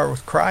than they are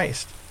with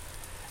Christ.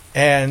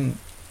 And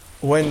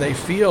when they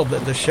feel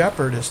that the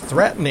shepherd is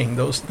threatening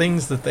those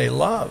things that they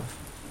love,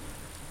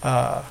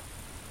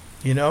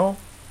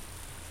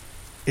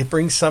 it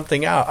brings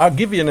something out. I'll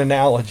give you an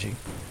analogy.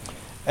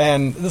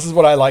 And this is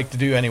what I like to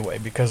do anyway,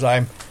 because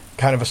I'm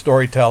kind of a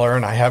storyteller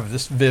and I have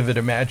this vivid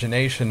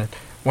imagination.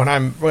 When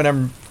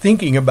I'm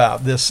thinking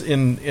about this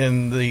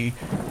in the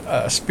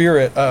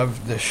spirit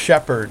of the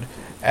shepherd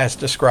as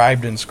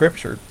described in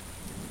Scripture,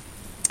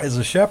 as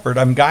a shepherd,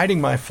 I'm guiding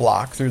my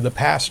flock through the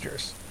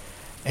pastures.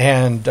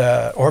 And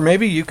or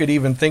maybe you could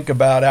even think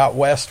about out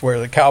west where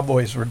the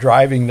cowboys were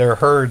driving their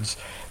herds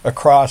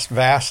across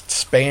vast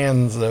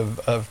spans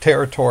of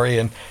territory,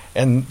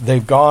 and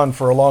they've gone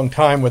for a long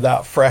time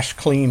without fresh,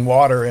 clean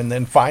water, and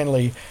then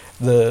finally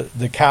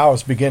the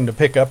cows begin to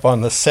pick up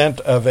on the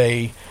scent of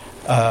a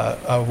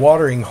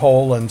watering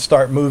hole and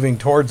start moving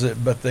towards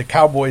it, but the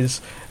cowboys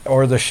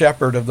or the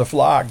shepherd of the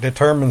flock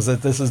determines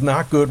that this is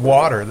not good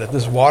water, that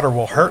this water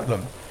will hurt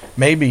them.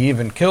 maybe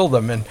even kill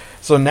them. And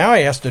so now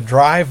he has to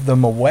drive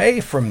them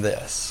away from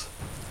this.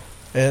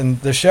 And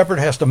the shepherd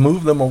has to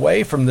move them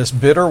away from this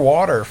bitter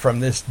water, from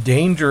this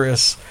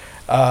dangerous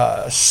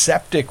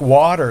septic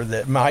water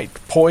that might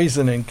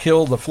poison and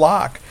kill the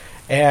flock.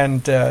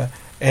 And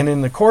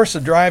in the course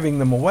of driving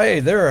them away,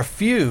 there are a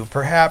few,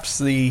 perhaps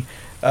the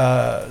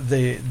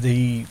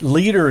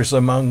leaders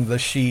among the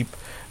sheep,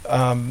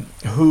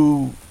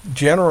 who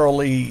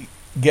generally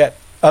get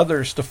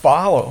others to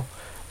follow,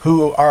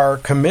 who are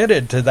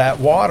committed to that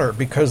water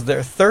because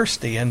they're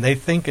thirsty and they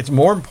think it's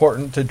more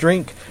important to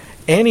drink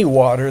any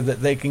water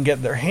that they can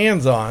get their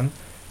hands on,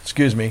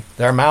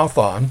 their mouth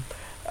on,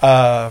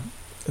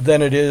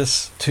 than it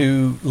is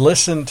to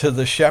listen to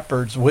the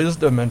shepherd's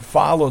wisdom and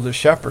follow the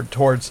shepherd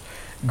towards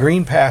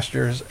green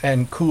pastures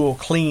and cool,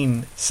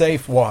 clean,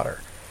 safe water.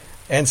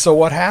 And so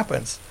what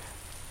happens?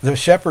 The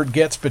shepherd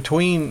gets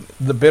between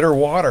the bitter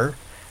water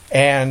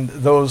and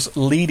those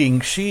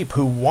leading sheep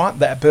who want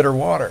that bitter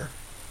water.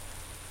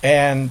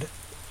 And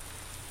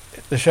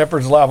the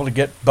shepherd's liable to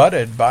get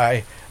butted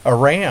by a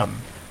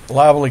ram,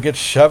 liable to get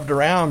shoved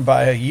around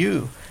by a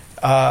ewe,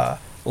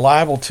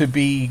 liable to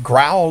be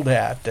growled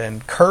at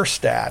and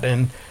cursed at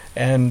and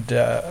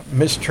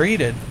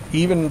mistreated,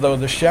 even though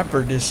the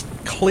shepherd is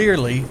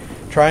clearly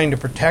trying to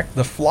protect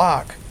the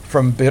flock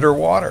from bitter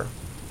water.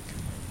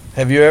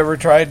 Have you ever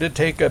tried to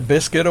take a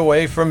biscuit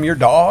away from your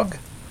dog?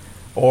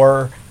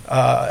 Or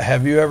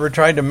have you ever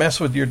tried to mess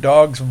with your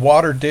dog's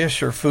water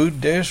dish or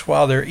food dish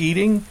while they're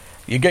eating?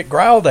 You get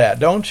growled at,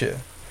 don't you?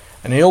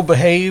 An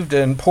ill-behaved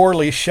and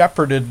poorly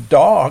shepherded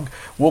dog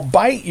will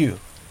bite you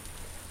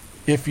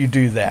if you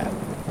do that.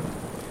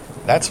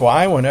 That's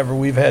why whenever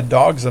we've had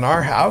dogs in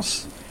our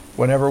house,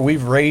 whenever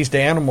we've raised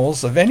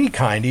animals of any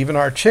kind, even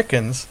our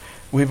chickens,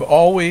 we've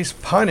always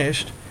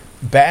punished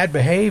bad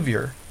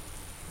behavior,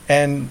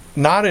 and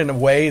not in a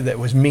way that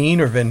was mean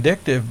or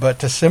vindictive, but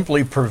to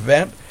simply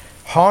prevent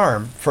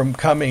harm from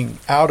coming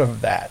out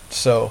of that.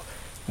 So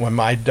when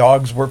my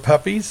dogs were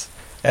puppies,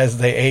 as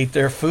they ate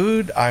their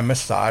food, I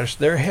massaged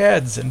their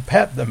heads and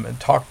pet them and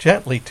talked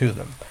gently to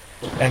them.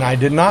 And I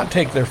did not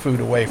take their food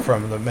away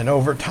from them. And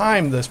over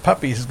time, those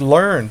puppies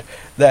learned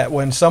that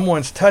when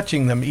someone's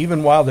touching them,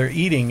 even while they're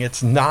eating,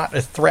 it's not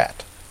a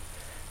threat.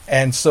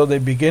 And so they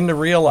begin to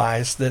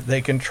realize that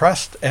they can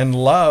trust and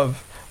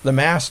love the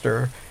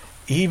master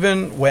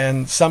even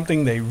when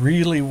something they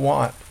really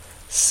want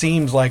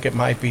seems like it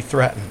might be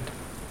threatened.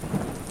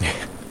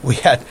 We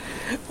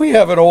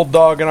have an old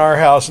dog in our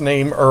house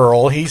named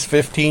Earl. He's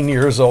 15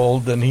 years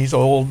old, and he's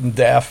old and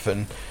deaf,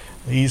 and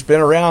he's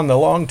been around a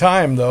long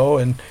time, though.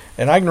 And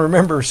I can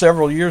remember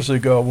several years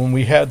ago when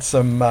we had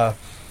some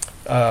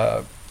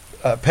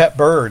pet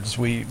birds.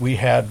 We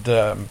had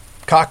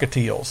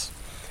cockatiels,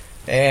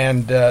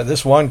 and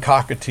this one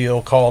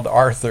cockatiel called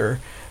Arthur,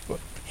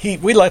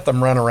 we let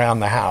them run around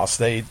the house.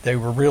 They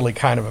were really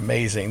kind of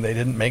amazing. They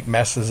didn't make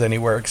messes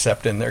anywhere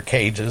except in their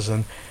cages.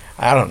 And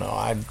I don't know.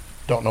 I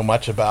don't know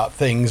much about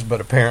things,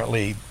 but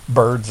apparently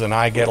birds and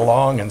I get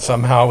along. And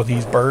somehow with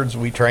these birds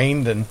we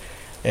trained,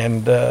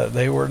 and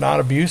they were not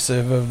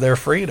abusive of their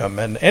freedom.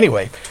 And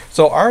anyway,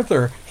 so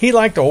Arthur, he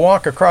liked to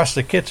walk across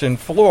the kitchen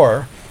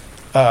floor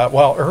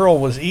while Earl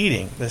was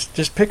eating.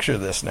 Just picture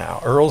this now.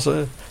 Earl's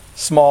a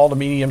small to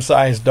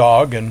medium-sized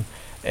dog,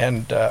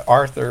 and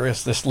Arthur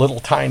is this little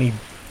tiny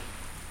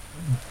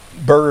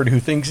bird who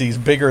thinks he's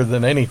bigger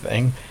than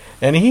anything,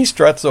 and he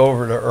struts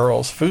over to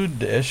Earl's food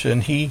dish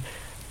and he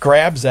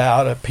grabs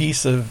out a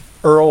piece of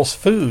Earl's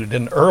food,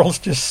 and Earl's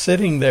just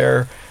sitting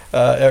there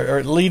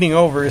or leaning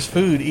over his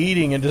food,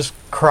 eating and just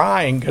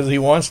crying because he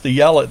wants to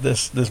yell at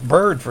this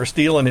bird for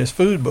stealing his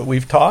food. But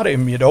we've taught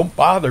him you don't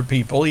bother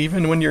people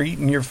even when you're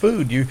eating your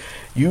food.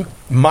 You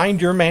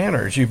mind your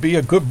manners. You be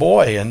a good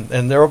boy,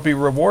 and there will be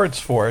rewards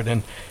for it,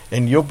 and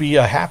you'll be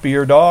a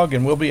happier dog,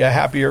 and we'll be a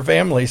happier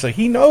family. So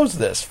he knows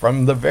this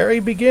from the very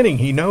beginning.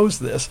 He knows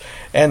this.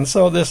 And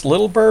so this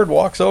little bird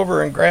walks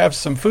over and grabs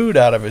some food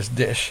out of his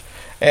dish,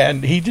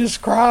 and he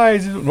just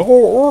cries,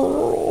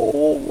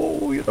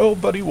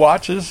 but he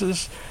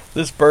watches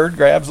this bird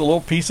grabs a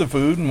little piece of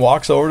food and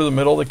walks over to the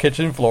middle of the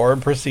kitchen floor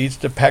and proceeds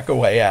to peck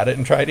away at it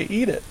and try to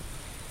eat it.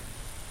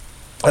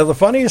 Now, the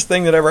funniest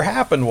thing that ever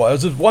happened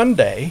was one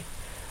day,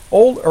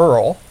 old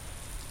Earl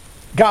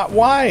got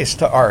wise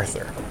to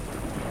Arthur.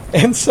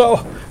 And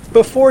so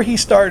before he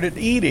started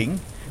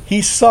eating,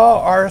 he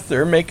saw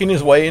Arthur making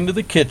his way into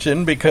the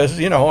kitchen because,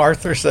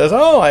 Arthur says,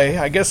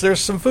 I guess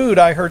there's some food.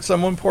 I heard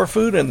someone pour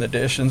food in the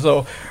dish. And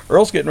so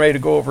Earl's getting ready to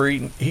go over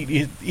eat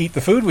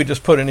the food we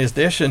just put in his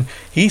dish. And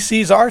he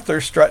sees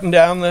Arthur strutting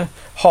down the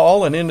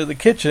hall and into the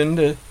kitchen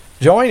to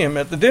join him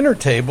at the dinner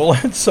table.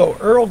 And so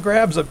Earl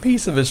grabs a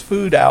piece of his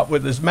food out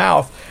with his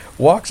mouth,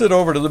 walks it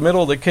over to the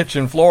middle of the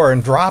kitchen floor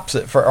and drops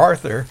it for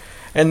Arthur.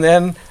 And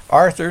then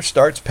Arthur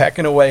starts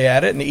pecking away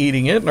at it and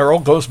eating it, and Earl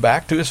goes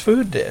back to his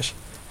food dish.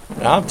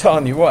 Now, I'm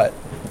telling you what,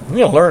 we're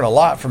going to learn a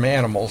lot from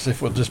animals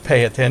if we'll just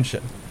pay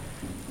attention.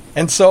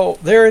 And so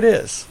there it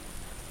is.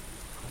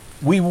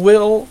 We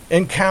will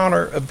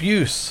encounter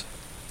abuse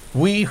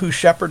We who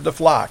shepherd the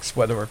flocks,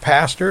 whether we're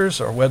pastors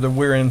or whether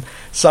we're in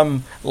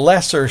some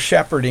lesser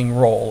shepherding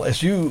role,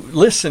 as you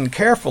listen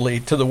carefully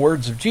to the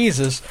words of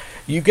Jesus,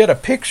 you get a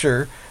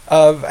picture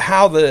of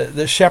how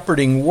the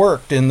shepherding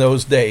worked in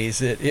those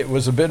days. It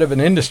was a bit of an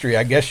industry,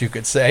 I guess you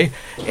could say.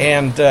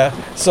 And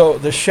so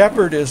the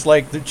shepherd is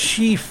like the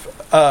chief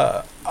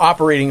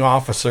operating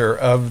officer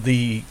of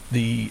the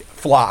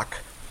flock.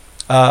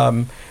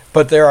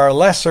 But there are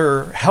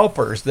lesser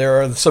helpers.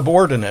 There are the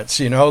subordinates.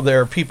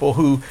 There are people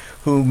who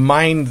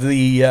mind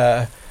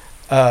the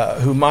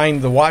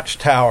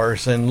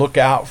watchtowers and look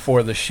out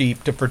for the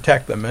sheep to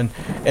protect them.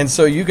 And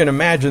so you can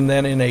imagine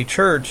then in a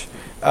church,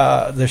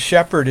 the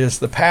shepherd is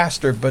the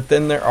pastor, but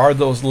then there are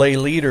those lay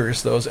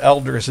leaders, those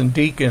elders and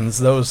deacons,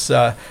 those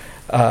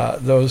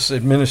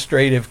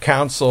administrative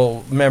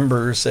council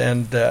members,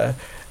 and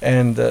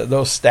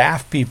those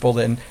staff people.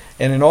 And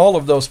in all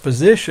of those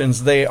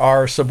positions, they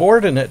are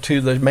subordinate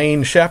to the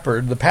main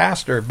shepherd, the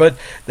pastor, but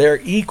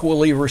they're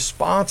equally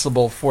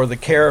responsible for the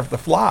care of the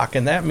flock.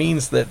 And that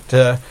means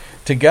that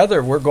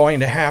together we're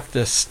going to have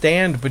to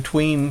stand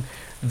between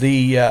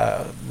the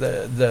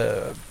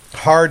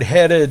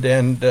hard-headed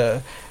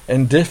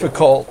and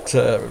difficult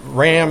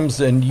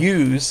rams and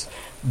ewes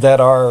that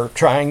are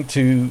trying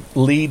to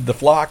lead the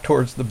flock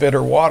towards the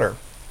bitter water.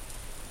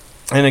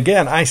 And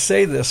again, I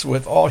say this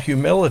with all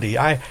humility.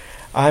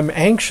 I'm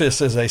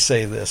anxious as I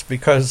say this,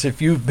 because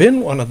if you've been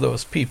one of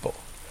those people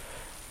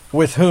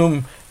with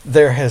whom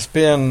there has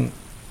been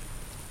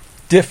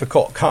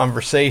difficult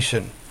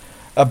conversation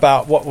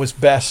about what was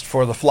best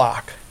for the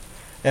flock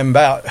and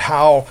about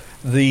how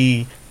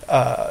the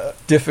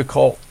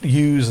difficult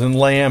ewes and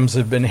lambs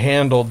have been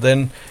handled,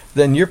 then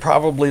you're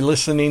probably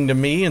listening to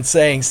me and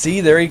saying,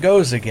 see, there he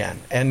goes again.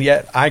 And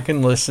yet I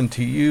can listen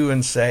to you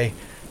and say,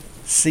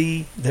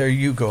 see, there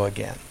you go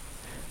again.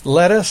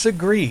 Let us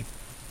agree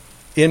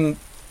in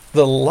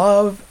the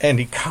love and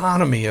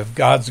economy of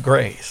God's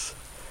grace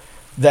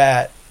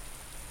that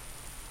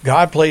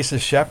God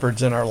places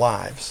shepherds in our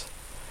lives.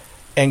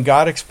 And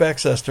God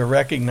expects us to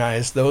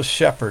recognize those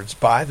shepherds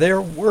by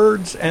their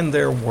words and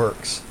their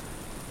works,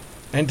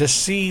 and to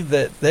see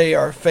that they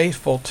are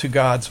faithful to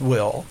God's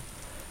will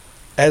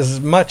as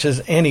much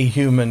as any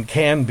human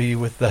can be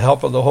with the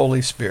help of the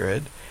Holy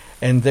Spirit,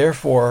 and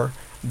therefore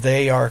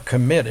they are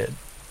committed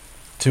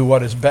to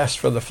what is best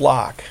for the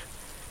flock.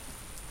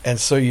 And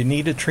so you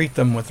need to treat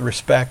them with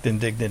respect and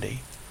dignity.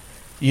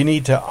 You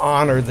need to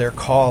honor their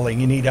calling.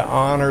 You need to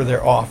honor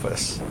their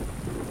office.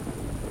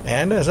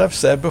 And as I've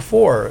said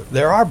before,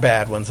 there are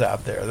bad ones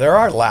out there. There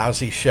are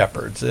lousy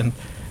shepherds. And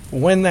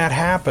when that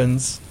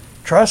happens,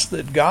 trust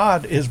that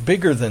God is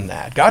bigger than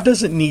that. God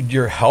doesn't need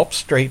your help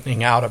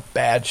straightening out a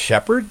bad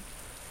shepherd.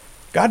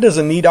 God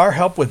doesn't need our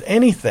help with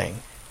anything.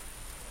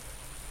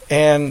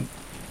 And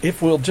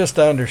if we'll just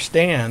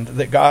understand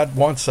that God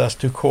wants us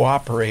to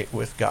cooperate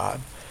with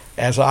God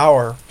as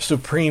our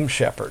supreme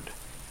shepherd,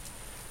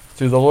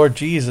 through the Lord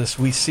Jesus,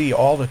 we see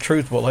all the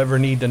truth we'll ever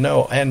need to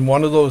know. And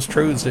one of those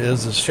truths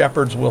is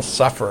shepherds will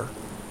suffer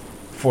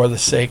for the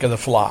sake of the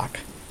flock.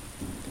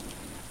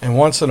 And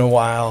once in a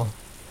while,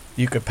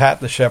 you could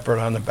pat the shepherd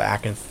on the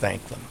back and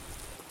thank them.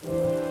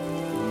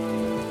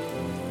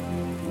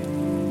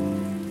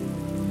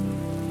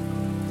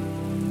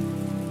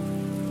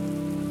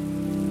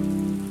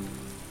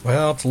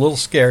 Well, it's a little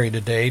scary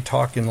today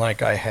talking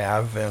like I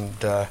have, and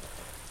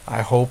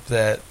I hope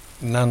that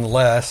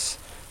nonetheless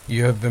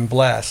you have been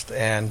blessed.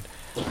 And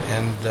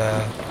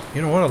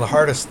one of the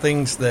hardest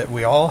things that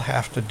we all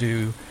have to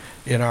do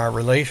in our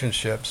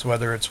relationships,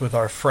 whether it's with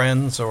our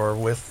friends or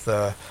with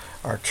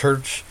our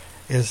church,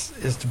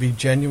 is to be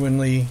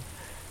genuinely,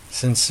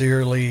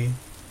 sincerely,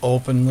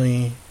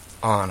 openly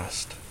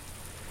honest.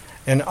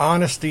 And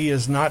honesty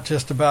is not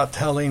just about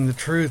telling the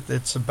truth,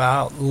 it's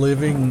about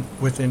living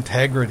with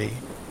integrity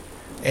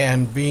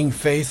and being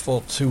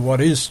faithful to what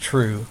is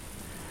true.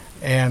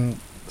 And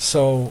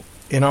so,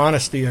 in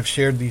honesty, I've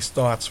shared these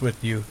thoughts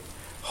with you,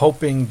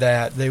 hoping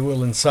that they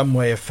will in some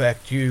way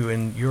affect you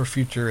in your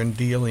future in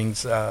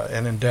dealings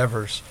and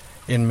endeavors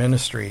in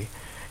ministry.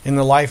 In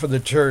the life of the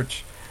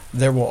church,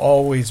 there will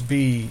always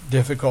be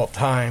difficult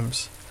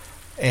times,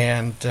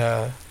 and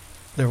there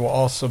will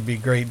also be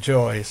great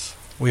joys.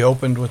 We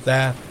opened with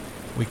that.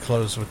 We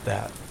close with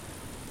that.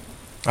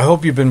 I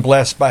hope you've been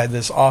blessed by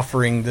this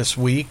offering this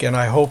week, and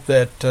I hope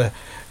that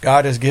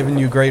God has given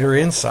you greater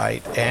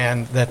insight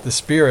and that the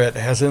Spirit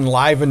has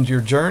enlivened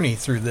your journey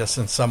through this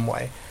in some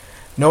way.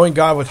 Knowing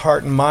God with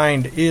Heart and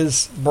Mind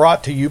is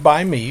brought to you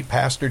by me,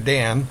 Pastor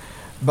Dan,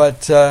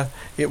 but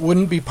it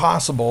wouldn't be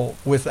possible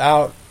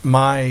without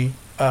my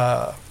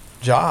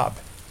job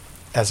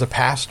as a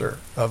pastor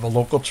of a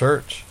local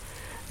church.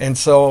 And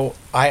so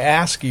I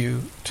ask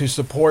you to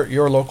support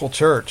your local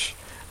church,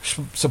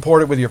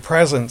 support it with your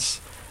presence,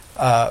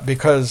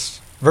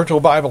 because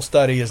virtual Bible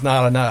study is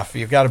not enough.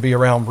 You've got to be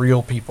around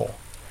real people.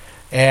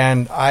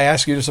 And I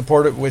ask you to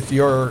support it with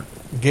your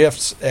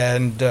gifts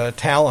and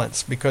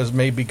talents, because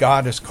maybe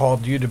God has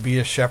called you to be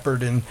a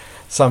shepherd in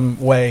some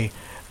way.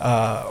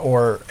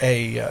 or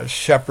a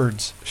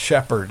shepherd's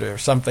shepherd or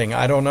something.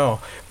 I don't know.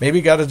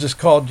 Maybe God has just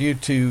called you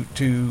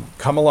to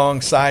come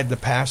alongside the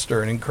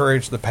pastor and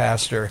encourage the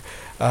pastor.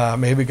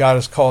 Maybe God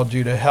has called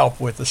you to help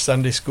with the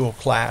Sunday school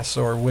class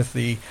or with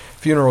the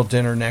funeral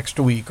dinner next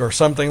week or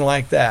something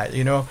like that,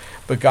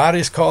 But God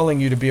is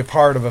calling you to be a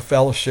part of a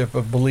fellowship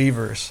of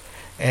believers.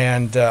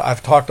 And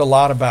I've talked a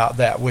lot about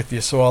that with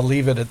you, so I'll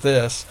leave it at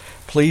this.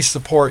 Please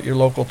support your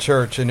local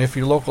church. And if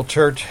your local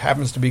church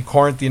happens to be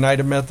Corinth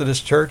United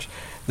Methodist Church,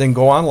 then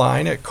go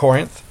online at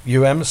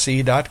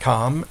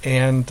corinthumc.com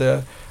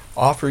and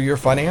offer your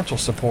financial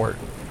support.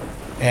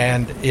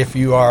 And if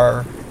you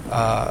are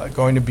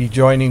going to be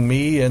joining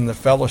me in the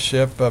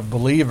fellowship of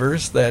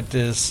believers that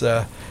is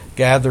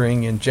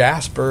gathering in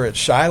Jasper at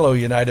Shiloh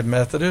United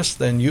Methodist,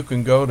 then you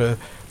can go to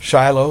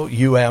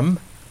shilohum.org,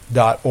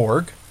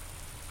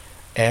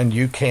 and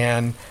you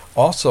can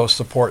also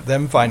support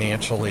them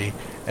financially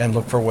and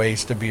look for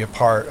ways to be a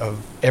part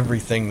of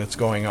everything that's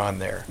going on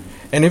there.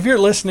 And if you're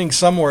listening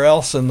somewhere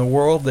else in the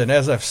world, then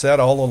as I've said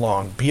all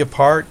along, be a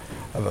part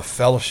of a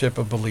fellowship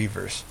of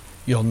believers.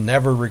 You'll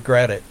never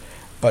regret it.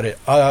 But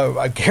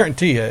I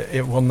guarantee you,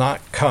 it will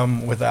not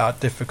come without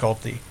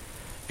difficulty.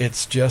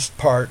 It's just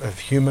part of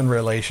human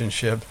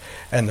relationship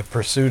and the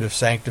pursuit of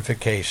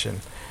sanctification.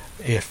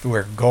 If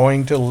we're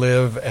going to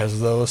live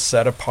as those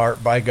set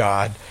apart by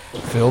God,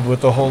 filled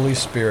with the Holy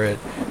Spirit,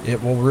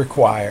 it will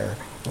require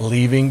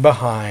leaving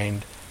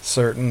behind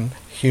certain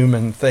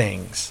human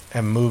things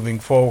and moving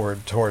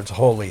forward towards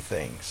holy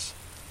things.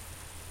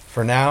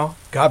 For now,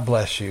 God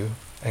bless you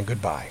and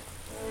goodbye.